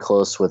become pretty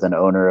close with an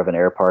owner of an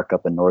air park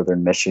up in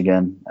northern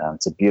Michigan.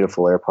 It's a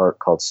beautiful air park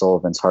called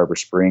Sullivan's Harbor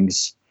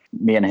Springs.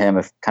 Me and him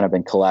have kind of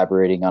been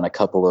collaborating on a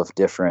couple of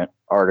different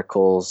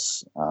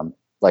articles,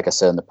 like I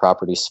said, in the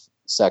property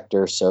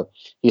sector. So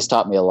he's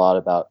taught me a lot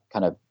about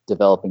kind of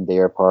developing the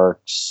air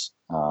parks,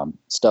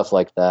 stuff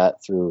like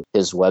that, through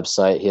his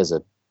website. He has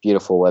a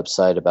beautiful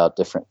website about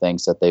different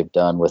things that they've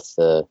done with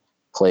the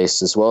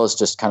place, as well as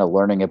just kind of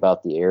learning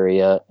about the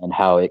area and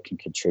how it can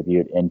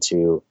contribute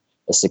into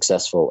a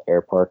successful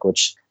air park,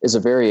 which is a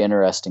very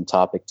interesting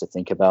topic to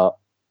think about.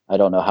 I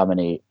don't know how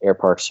many air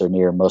parks are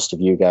near most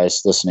of you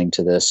guys listening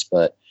to this,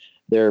 but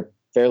they're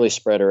fairly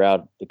spread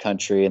around the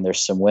country, and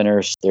there's some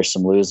winners, there's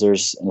some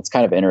losers, and it's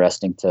kind of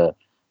interesting to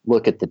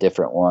look at the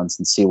different ones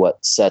and see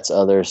what sets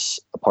others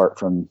apart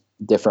from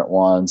different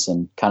ones,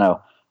 and kind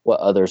of what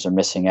others are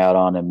missing out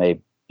on and may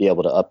be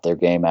able to up their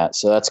game at.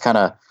 So that's kind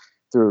of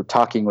through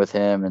talking with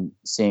him and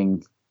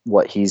seeing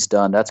what he's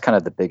done. That's kind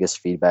of the biggest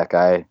feedback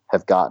I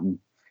have gotten.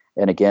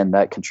 And again,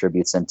 that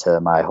contributes into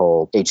my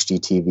whole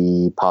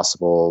HGTV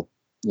possible,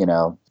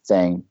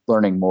 thing,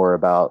 learning more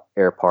about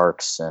air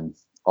parks and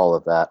all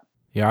of that.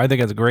 Yeah, I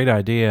think it's a great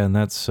idea, and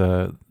that's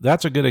a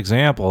good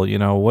example.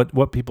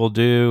 What people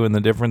do and the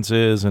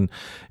differences, and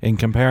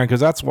comparing, because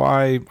that's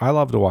why I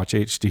love to watch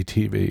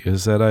HGTV,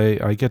 is that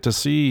I get to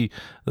see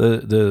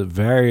the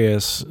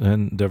various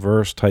and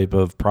diverse type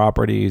of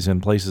properties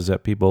and places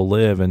that people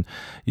live, and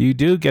you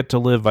do get to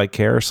live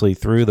vicariously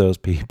through those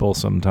people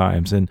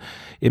sometimes. And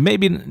it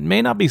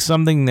may not be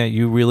something that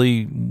you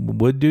really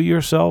would do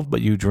yourself,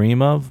 but you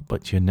dream of,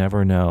 but you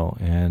never know.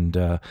 And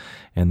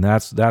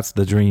that's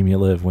the dream you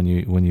live when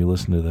you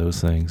listen to those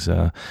things.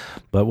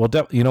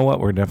 But you know what?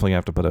 We're definitely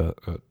have to put a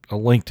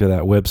link to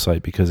that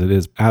website because it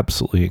is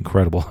absolutely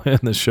incredible in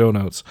the show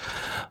notes.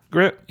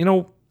 Grant,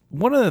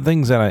 one of the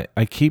things that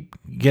I keep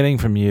getting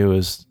from you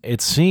is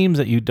it seems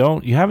that you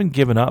haven't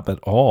given up at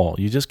all.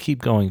 You just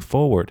keep going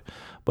forward.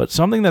 But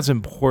something that's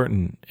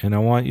important, and I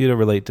want you to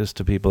relate this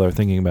to people that are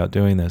thinking about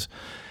doing this,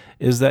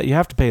 is that you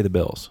have to pay the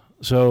bills.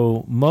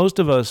 So most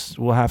of us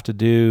will have to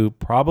do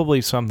probably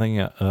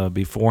something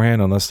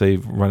beforehand, unless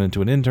they've run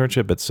into an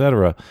internship,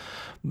 etc.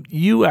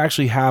 You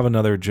actually have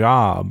another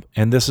job,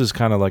 and this is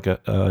kind of like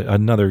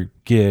another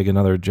gig,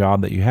 another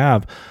job that you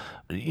have.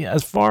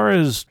 As far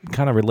as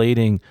kind of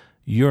relating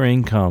your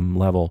income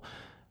level,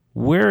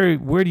 where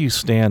do you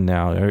stand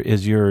now?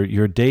 Is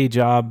your day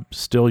job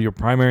still your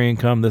primary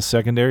income, this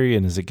secondary,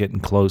 and is it getting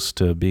close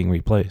to being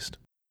replaced?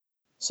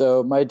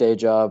 So my day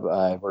job,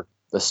 I work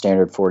the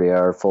standard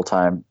 40-hour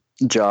full-time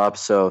job.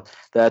 So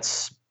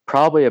that's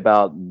probably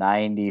about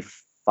 90%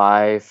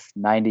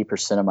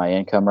 of my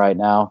income right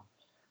now.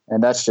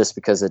 And that's just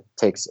because I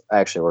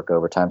actually work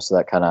overtime. So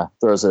that kind of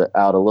throws it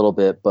out a little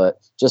bit. But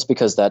just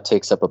because that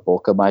takes up a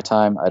bulk of my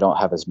time, I don't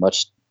have as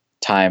much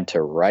time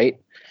to write.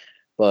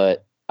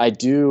 But I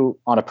do,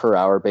 on a per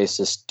hour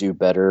basis, do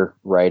better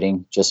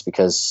writing just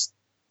because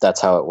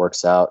that's how it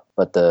works out.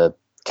 But the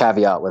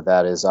caveat with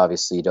that is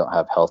obviously you don't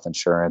have health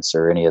insurance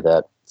or any of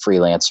that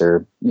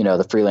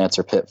the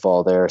freelancer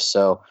pitfall there.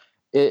 So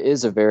it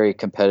is a very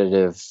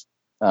competitive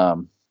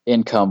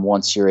income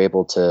once you're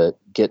able to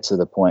get to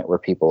the point where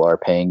people are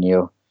paying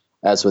you.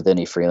 As with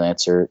any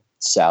freelancer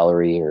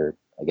salary or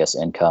I guess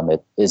income,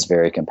 it is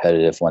very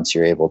competitive once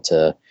you're able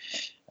to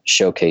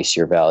showcase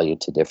your value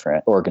to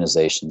different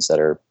organizations that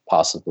are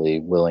possibly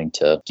willing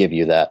to give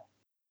you that.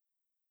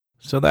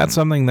 So that's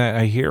something that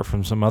I hear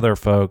from some other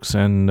folks,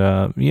 and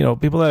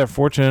people that are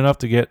fortunate enough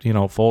to get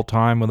full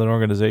time with an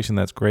organization.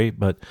 That's great,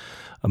 but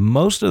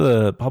most of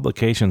the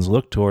publications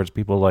look towards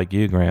people like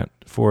you, Grant,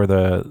 for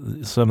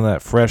some of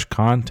that fresh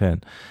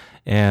content,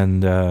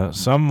 and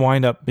some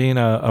wind up being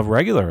a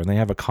regular, and they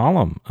have a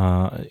column,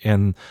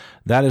 and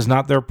that is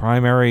not their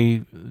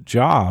primary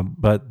job,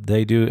 but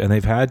they do, and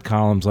they've had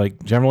columns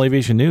like General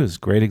Aviation News,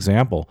 great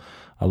example.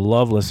 I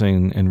love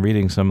listening and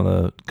reading some of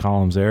the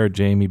columns there,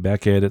 Jamie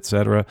Beckett, et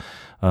cetera.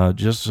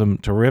 Just some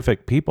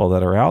terrific people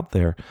that are out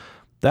there.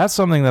 That's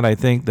something that I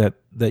think that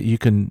you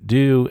can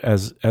do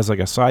as like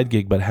a side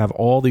gig, but have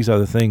all these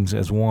other things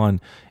as one,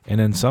 and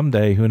then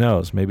someday, who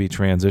knows, maybe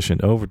transition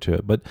over to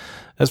it. But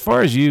as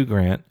far as you,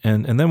 Grant,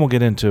 and then we'll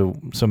get into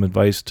some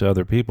advice to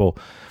other people,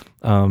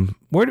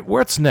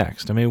 what's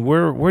next? I mean,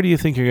 where do you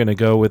think you're going to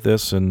go with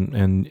this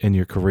and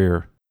your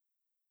career?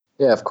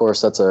 Yeah, of course,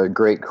 that's a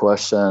great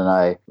question. And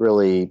I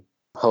really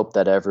hope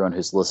that everyone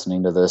who's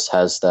listening to this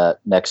has that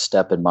next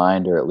step in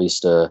mind, or at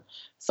least a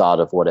thought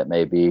of what it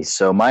may be.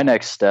 So my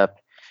next step,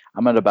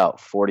 I'm at about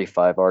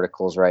 45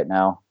 articles right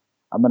now.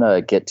 I'm going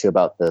to get to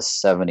about the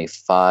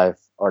 75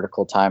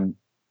 article time,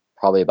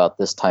 probably about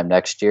this time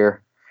next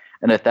year.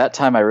 And at that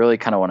time, I really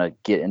kind of want to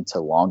get into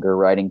longer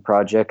writing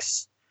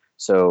projects.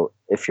 So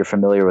if you're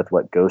familiar with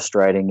what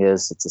ghostwriting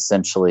is, it's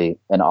essentially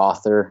an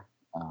author,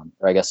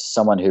 or I guess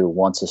someone who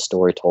wants a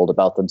story told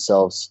about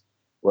themselves,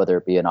 whether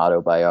it be an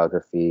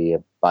autobiography,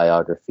 a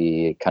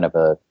biography, kind of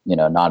a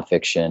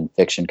nonfiction,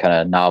 fiction kind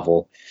of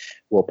novel,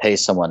 will pay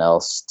someone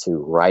else to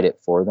write it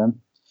for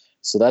them.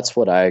 So that's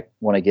what I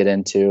want to get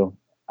into.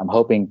 I'm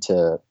hoping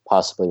to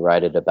possibly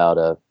write it about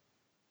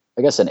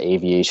an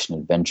aviation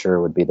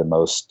adventure would be the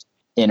most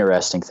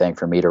interesting thing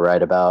for me to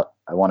write about.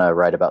 I want to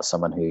write about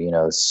someone who,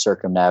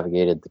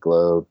 circumnavigated the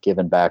globe,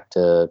 given back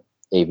to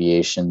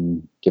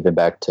aviation, giving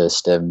back to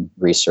STEM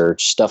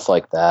research, stuff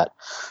like that.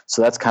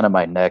 So that's kind of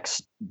my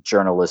next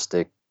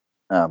journalistic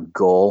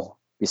goal,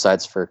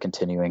 besides for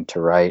continuing to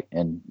write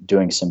and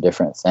doing some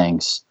different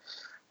things,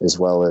 as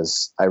well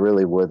as I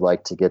really would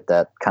like to get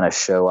that kind of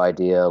show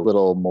idea a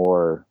little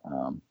more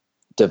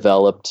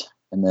developed,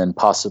 and then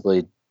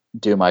possibly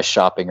do my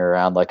shopping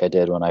around like I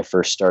did when I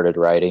first started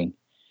writing,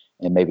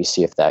 and maybe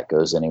see if that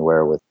goes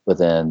anywhere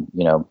within,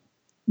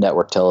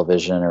 network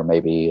television or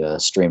maybe a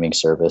streaming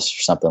service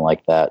or something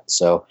like that.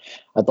 So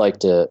I'd like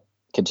to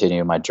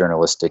continue my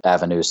journalistic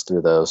avenues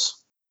through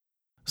those.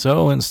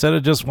 So instead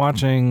of just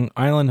watching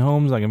Island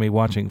Homes, I'm going to be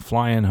watching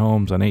Flying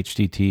Homes on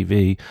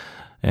HGTV,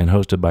 and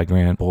hosted by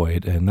Grant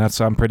Boyd, and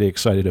I'm pretty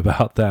excited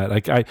about that.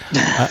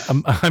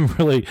 I'm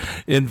really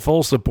in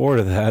full support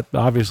of that.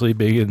 Obviously,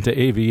 being into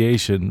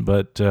aviation,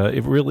 but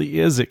it really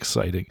is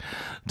exciting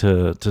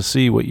to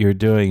see what you're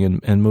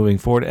doing and moving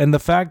forward, and the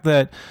fact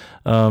that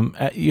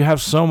you have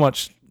so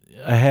much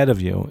ahead of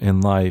you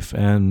in life,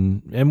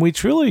 and we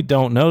truly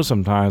don't know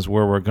sometimes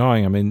where we're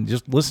going. I mean,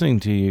 just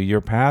listening to you,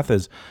 your path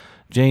has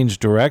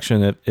changed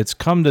direction. It's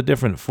come to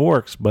different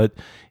forks, but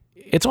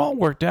it's all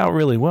worked out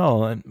really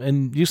well,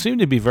 and you seem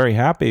to be very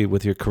happy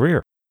with your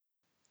career.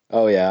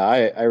 Oh, yeah,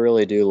 I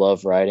really do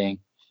love writing.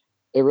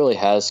 It really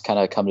has kind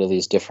of come to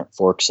these different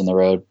forks in the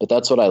road, but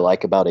that's what I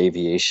like about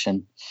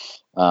aviation.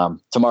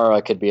 Tomorrow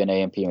I could be an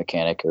A&P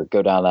mechanic or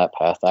go down that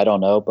path. I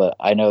don't know, but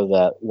I know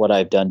that what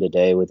I've done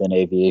today within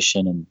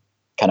aviation and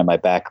kind of my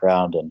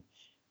background, and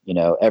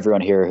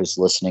everyone here who's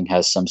listening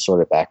has some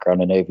sort of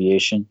background in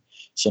aviation.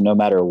 So no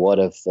matter what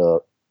of the,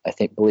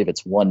 believe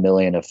it's 1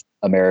 million of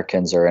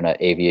Americans are in an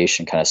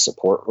aviation kind of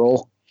support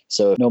role.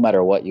 So no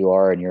matter what you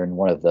are and you're in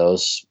one of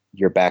those,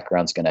 your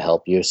background's going to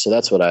help you. So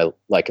that's what I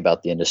like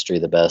about the industry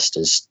the best,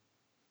 is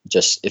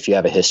just if you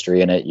have a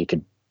history in it, you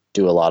could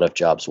do a lot of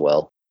jobs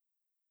well.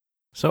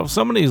 So if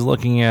somebody's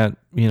looking at,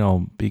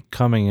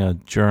 becoming a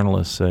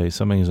journalist, say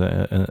somebody's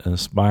an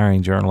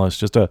aspiring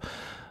journalist,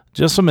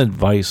 just some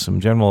advice,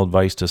 some general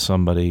advice to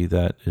somebody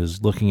that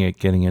is looking at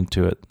getting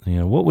into it,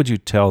 what would you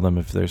tell them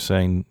if they're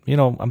saying,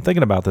 I'm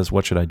thinking about this,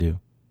 what should I do?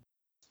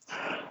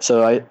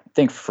 So I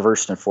think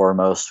first and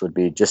foremost would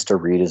be just to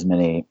read as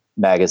many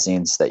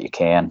magazines that you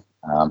can.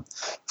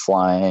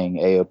 Flying,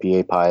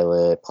 AOPA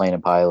Pilot, Plane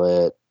and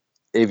Pilot,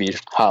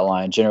 Aviation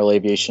Hotline, General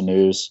Aviation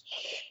News.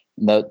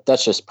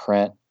 That's just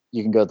print.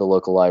 You can go to the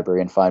local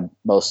library and find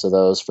most of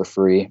those for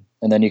free.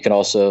 And then you can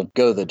also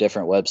go to the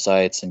different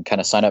websites and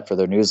kind of sign up for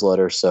their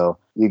newsletter. So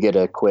you get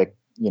a quick,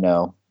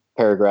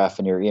 paragraph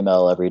in your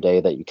email every day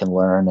that you can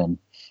learn and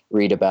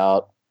read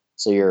about.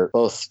 So you're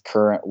both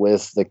current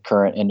with the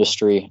current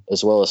industry,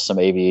 as well as some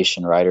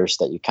aviation writers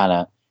that you kind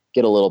of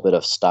get a little bit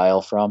of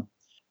style from.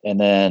 And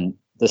then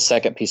the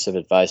second piece of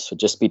advice would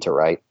just be to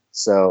write.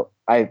 So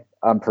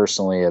I'm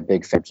personally a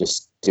big fan of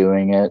just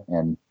doing it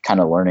and kind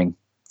of learning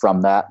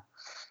from that.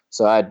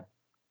 So I'd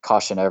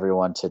caution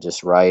everyone to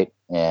just write,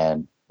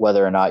 and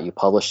whether or not you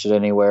published it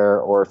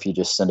anywhere, or if you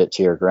just send it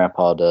to your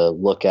grandpa to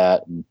look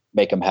at and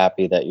make him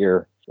happy that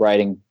you're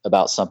writing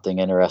about something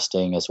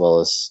interesting, as well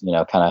as,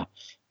 kind of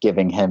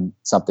giving him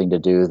something to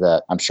do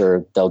that I'm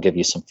sure they'll give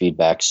you some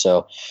feedback.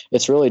 So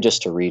it's really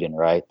just to read and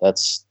write.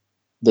 That's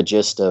the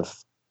gist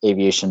of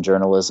aviation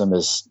journalism,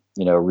 is,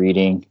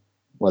 reading,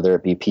 whether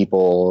it be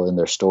people in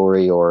their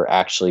story or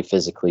actually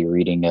physically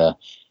reading a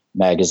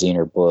magazine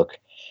or book,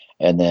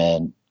 and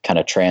then kind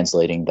of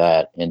translating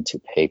that into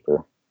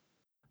paper.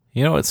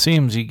 It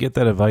seems you get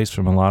that advice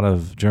from a lot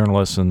of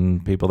journalists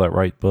and people that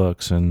write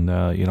books. And,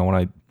 when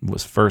I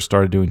first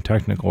started doing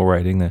technical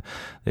writing,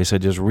 they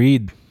said, just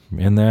read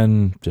and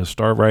then just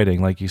start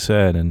writing, like you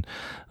said. And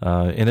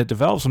it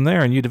develops from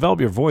there, and you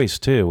develop your voice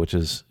too, which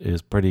is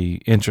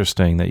pretty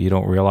interesting that you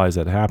don't realize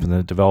that happens,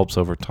 and it develops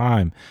over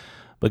time.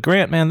 But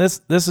Grant, man,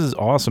 this is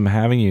awesome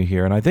having you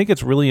here. And I think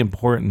it's really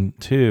important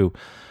too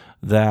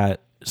that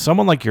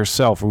someone like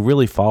yourself who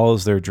really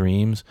follows their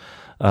dreams,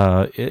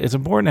 it's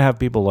important to have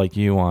people like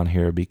you on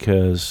here,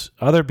 because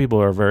other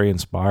people are very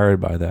inspired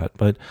by that.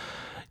 But,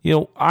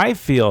 I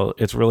feel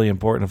it's really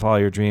important to follow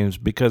your dreams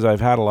because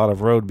I've had a lot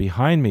of road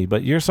behind me,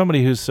 but you're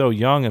somebody who's so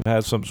young and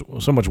has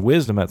so much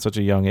wisdom at such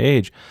a young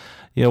age.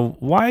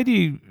 Why do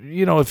you,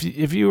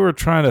 if you were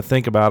trying to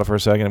think about it for a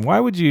second,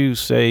 why would you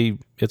say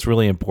it's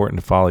really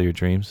important to follow your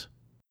dreams?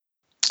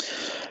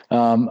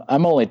 I'm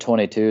only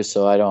 22,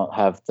 so I don't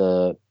have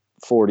the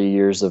 40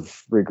 years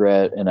of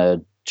regret in a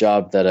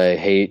job that I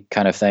hate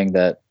kind of thing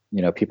that,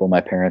 people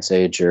my parents'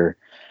 age or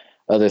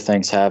other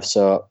things have.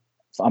 So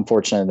I'm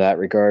fortunate in that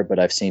regard, but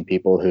I've seen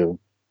people who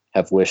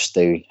have wished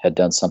they had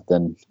done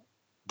something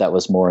that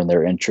was more in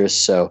their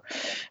interest. So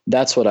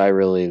that's what I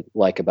really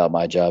like about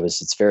my job,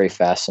 is it's very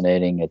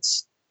fascinating.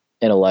 It's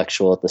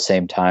intellectual at the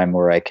same time,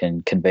 where I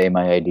can convey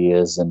my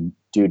ideas and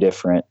do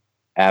different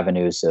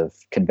avenues of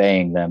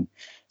conveying them.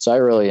 So I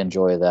really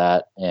enjoy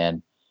that.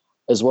 And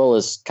as well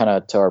as kind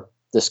of to our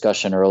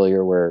discussion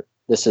earlier, where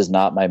this is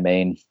not my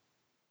main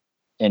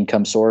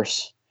income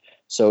source.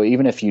 So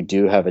even if you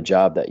do have a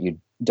job that you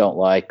don't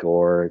like,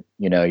 or,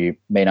 you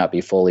may not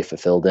be fully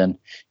fulfilled in,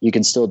 you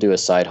can still do a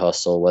side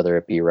hustle, whether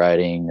it be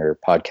writing or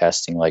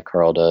podcasting like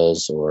Carl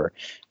does, or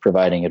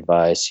providing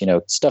advice,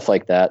 stuff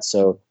like that.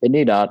 So it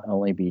need not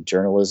only be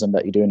journalism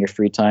that you do in your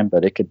free time,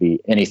 but it could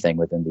be anything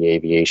within the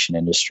aviation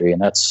industry.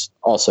 And that's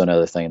also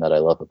another thing that I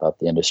love about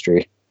the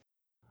industry.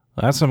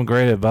 That's some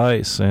great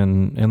advice.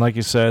 And like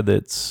you said,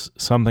 it's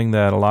something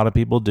that a lot of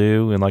people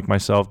do. And like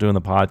myself doing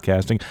the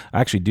podcasting, I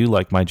actually do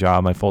like my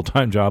job, my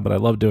full-time job, but I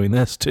love doing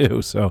this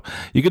too. So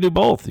you can do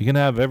both. You can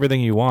have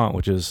everything you want,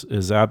 which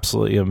is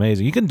absolutely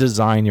amazing. You can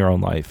design your own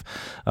life.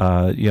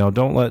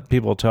 Don't let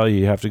people tell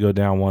you have to go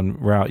down one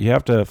route. You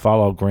have to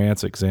follow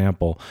Grant's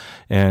example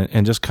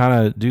and just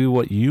kind of do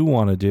what you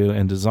want to do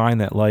and design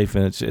that life.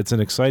 And it's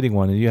an exciting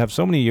one. And you have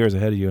so many years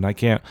ahead of you, and I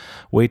can't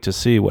wait to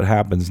see what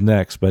happens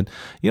next. But,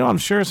 I'm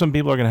sure some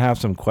people are going to have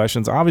some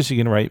questions. Obviously,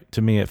 you can write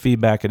to me at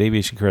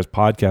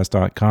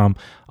feedback@aviationcareerspodcast.com.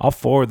 I'll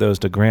forward those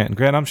to Grant. And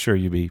Grant, I'm sure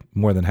you'd be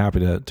more than happy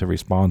to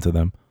respond to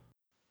them.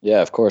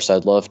 Yeah, of course.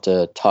 I'd love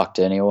to talk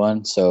to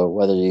anyone. So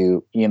whether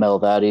you email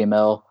that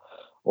email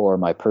or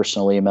my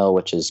personal email,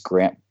 which is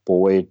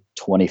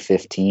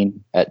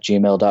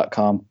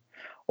grantboyd2015@gmail.com,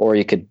 or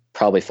you could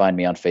probably find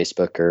me on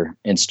Facebook or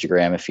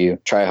Instagram if you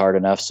try hard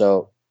enough.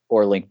 So,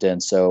 or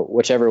LinkedIn. So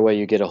whichever way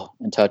you get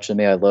in touch with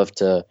me, I'd love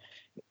to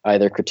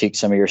either critique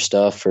some of your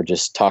stuff or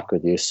just talk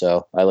with you.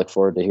 So I look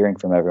forward to hearing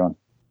from everyone.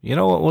 You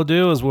know what we'll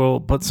do is we'll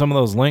put some of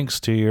those links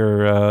to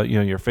your,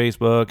 your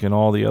Facebook and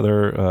all the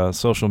other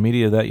social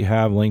media that you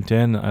have linked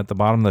in at the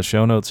bottom of the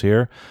show notes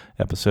here,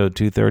 episode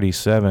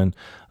 237,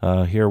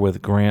 here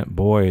with Grant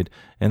Boyd.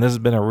 And this has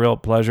been a real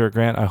pleasure,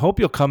 Grant. I hope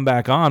you'll come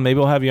back on. Maybe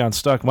we'll have you on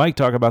Stuck Mike,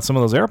 talk about some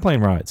of those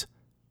airplane rides.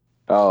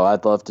 Oh,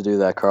 I'd love to do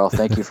that, Carl.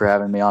 Thank you for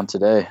having me on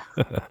today.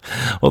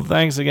 Well,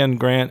 thanks again,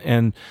 Grant.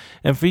 And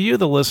for you,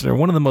 the listener,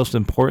 one of the most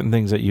important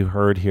things that you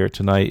heard here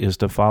tonight is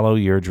to follow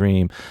your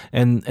dream.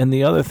 And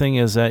the other thing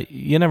is that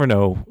you never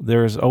know.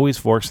 There's always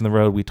forks in the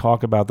road. We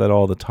talk about that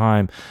all the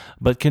time.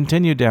 But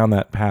continue down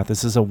that path.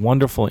 This is a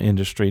wonderful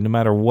industry, no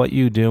matter what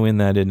you do in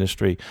that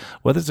industry,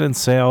 whether it's in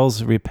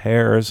sales,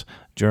 repairs,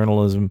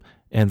 journalism,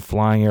 and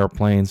flying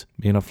airplanes,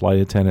 being a flight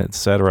attendant,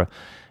 etc.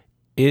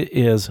 It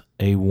is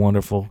a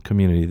wonderful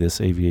community,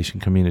 this aviation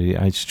community.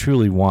 I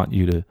truly want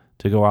you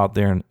to go out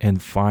there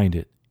and find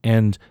it,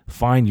 and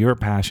find your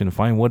passion,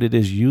 find what it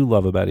is you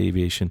love about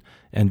aviation,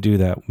 and do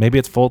that. Maybe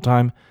it's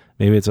full-time,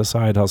 maybe it's a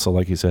side hustle,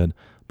 like you said,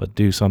 but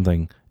do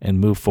something and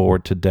move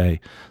forward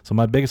today. So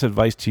my biggest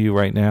advice to you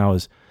right now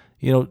is,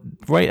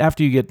 right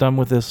after you get done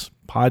with this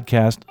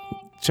podcast,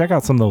 check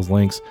out some of those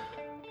links,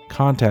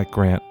 contact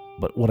Grant.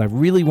 But what I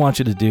really want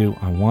you to do,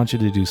 I want you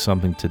to do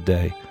something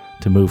today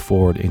to move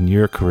forward in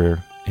your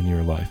career, in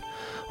your life.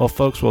 Well,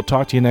 folks, we'll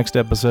talk to you next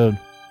episode.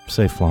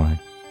 Safe flying.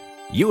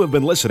 You have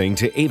been listening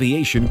to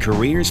Aviation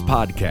Careers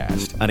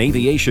Podcast, an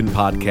aviation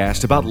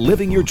podcast about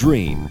living your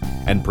dream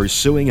and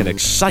pursuing an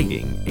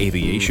exciting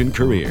aviation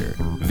career.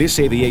 This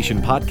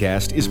aviation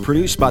podcast is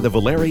produced by the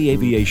Valeri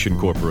Aviation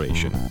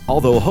Corporation.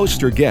 Although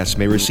host or guests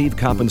may receive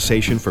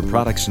compensation for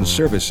products and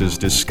services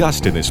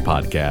discussed in this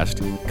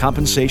podcast,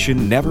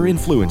 compensation never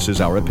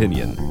influences our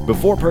opinion.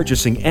 Before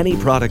purchasing any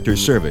product or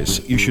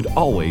service, you should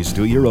always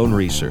do your own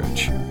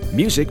research.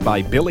 Music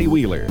by Billy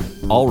Wheeler.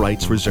 All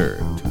rights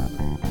reserved.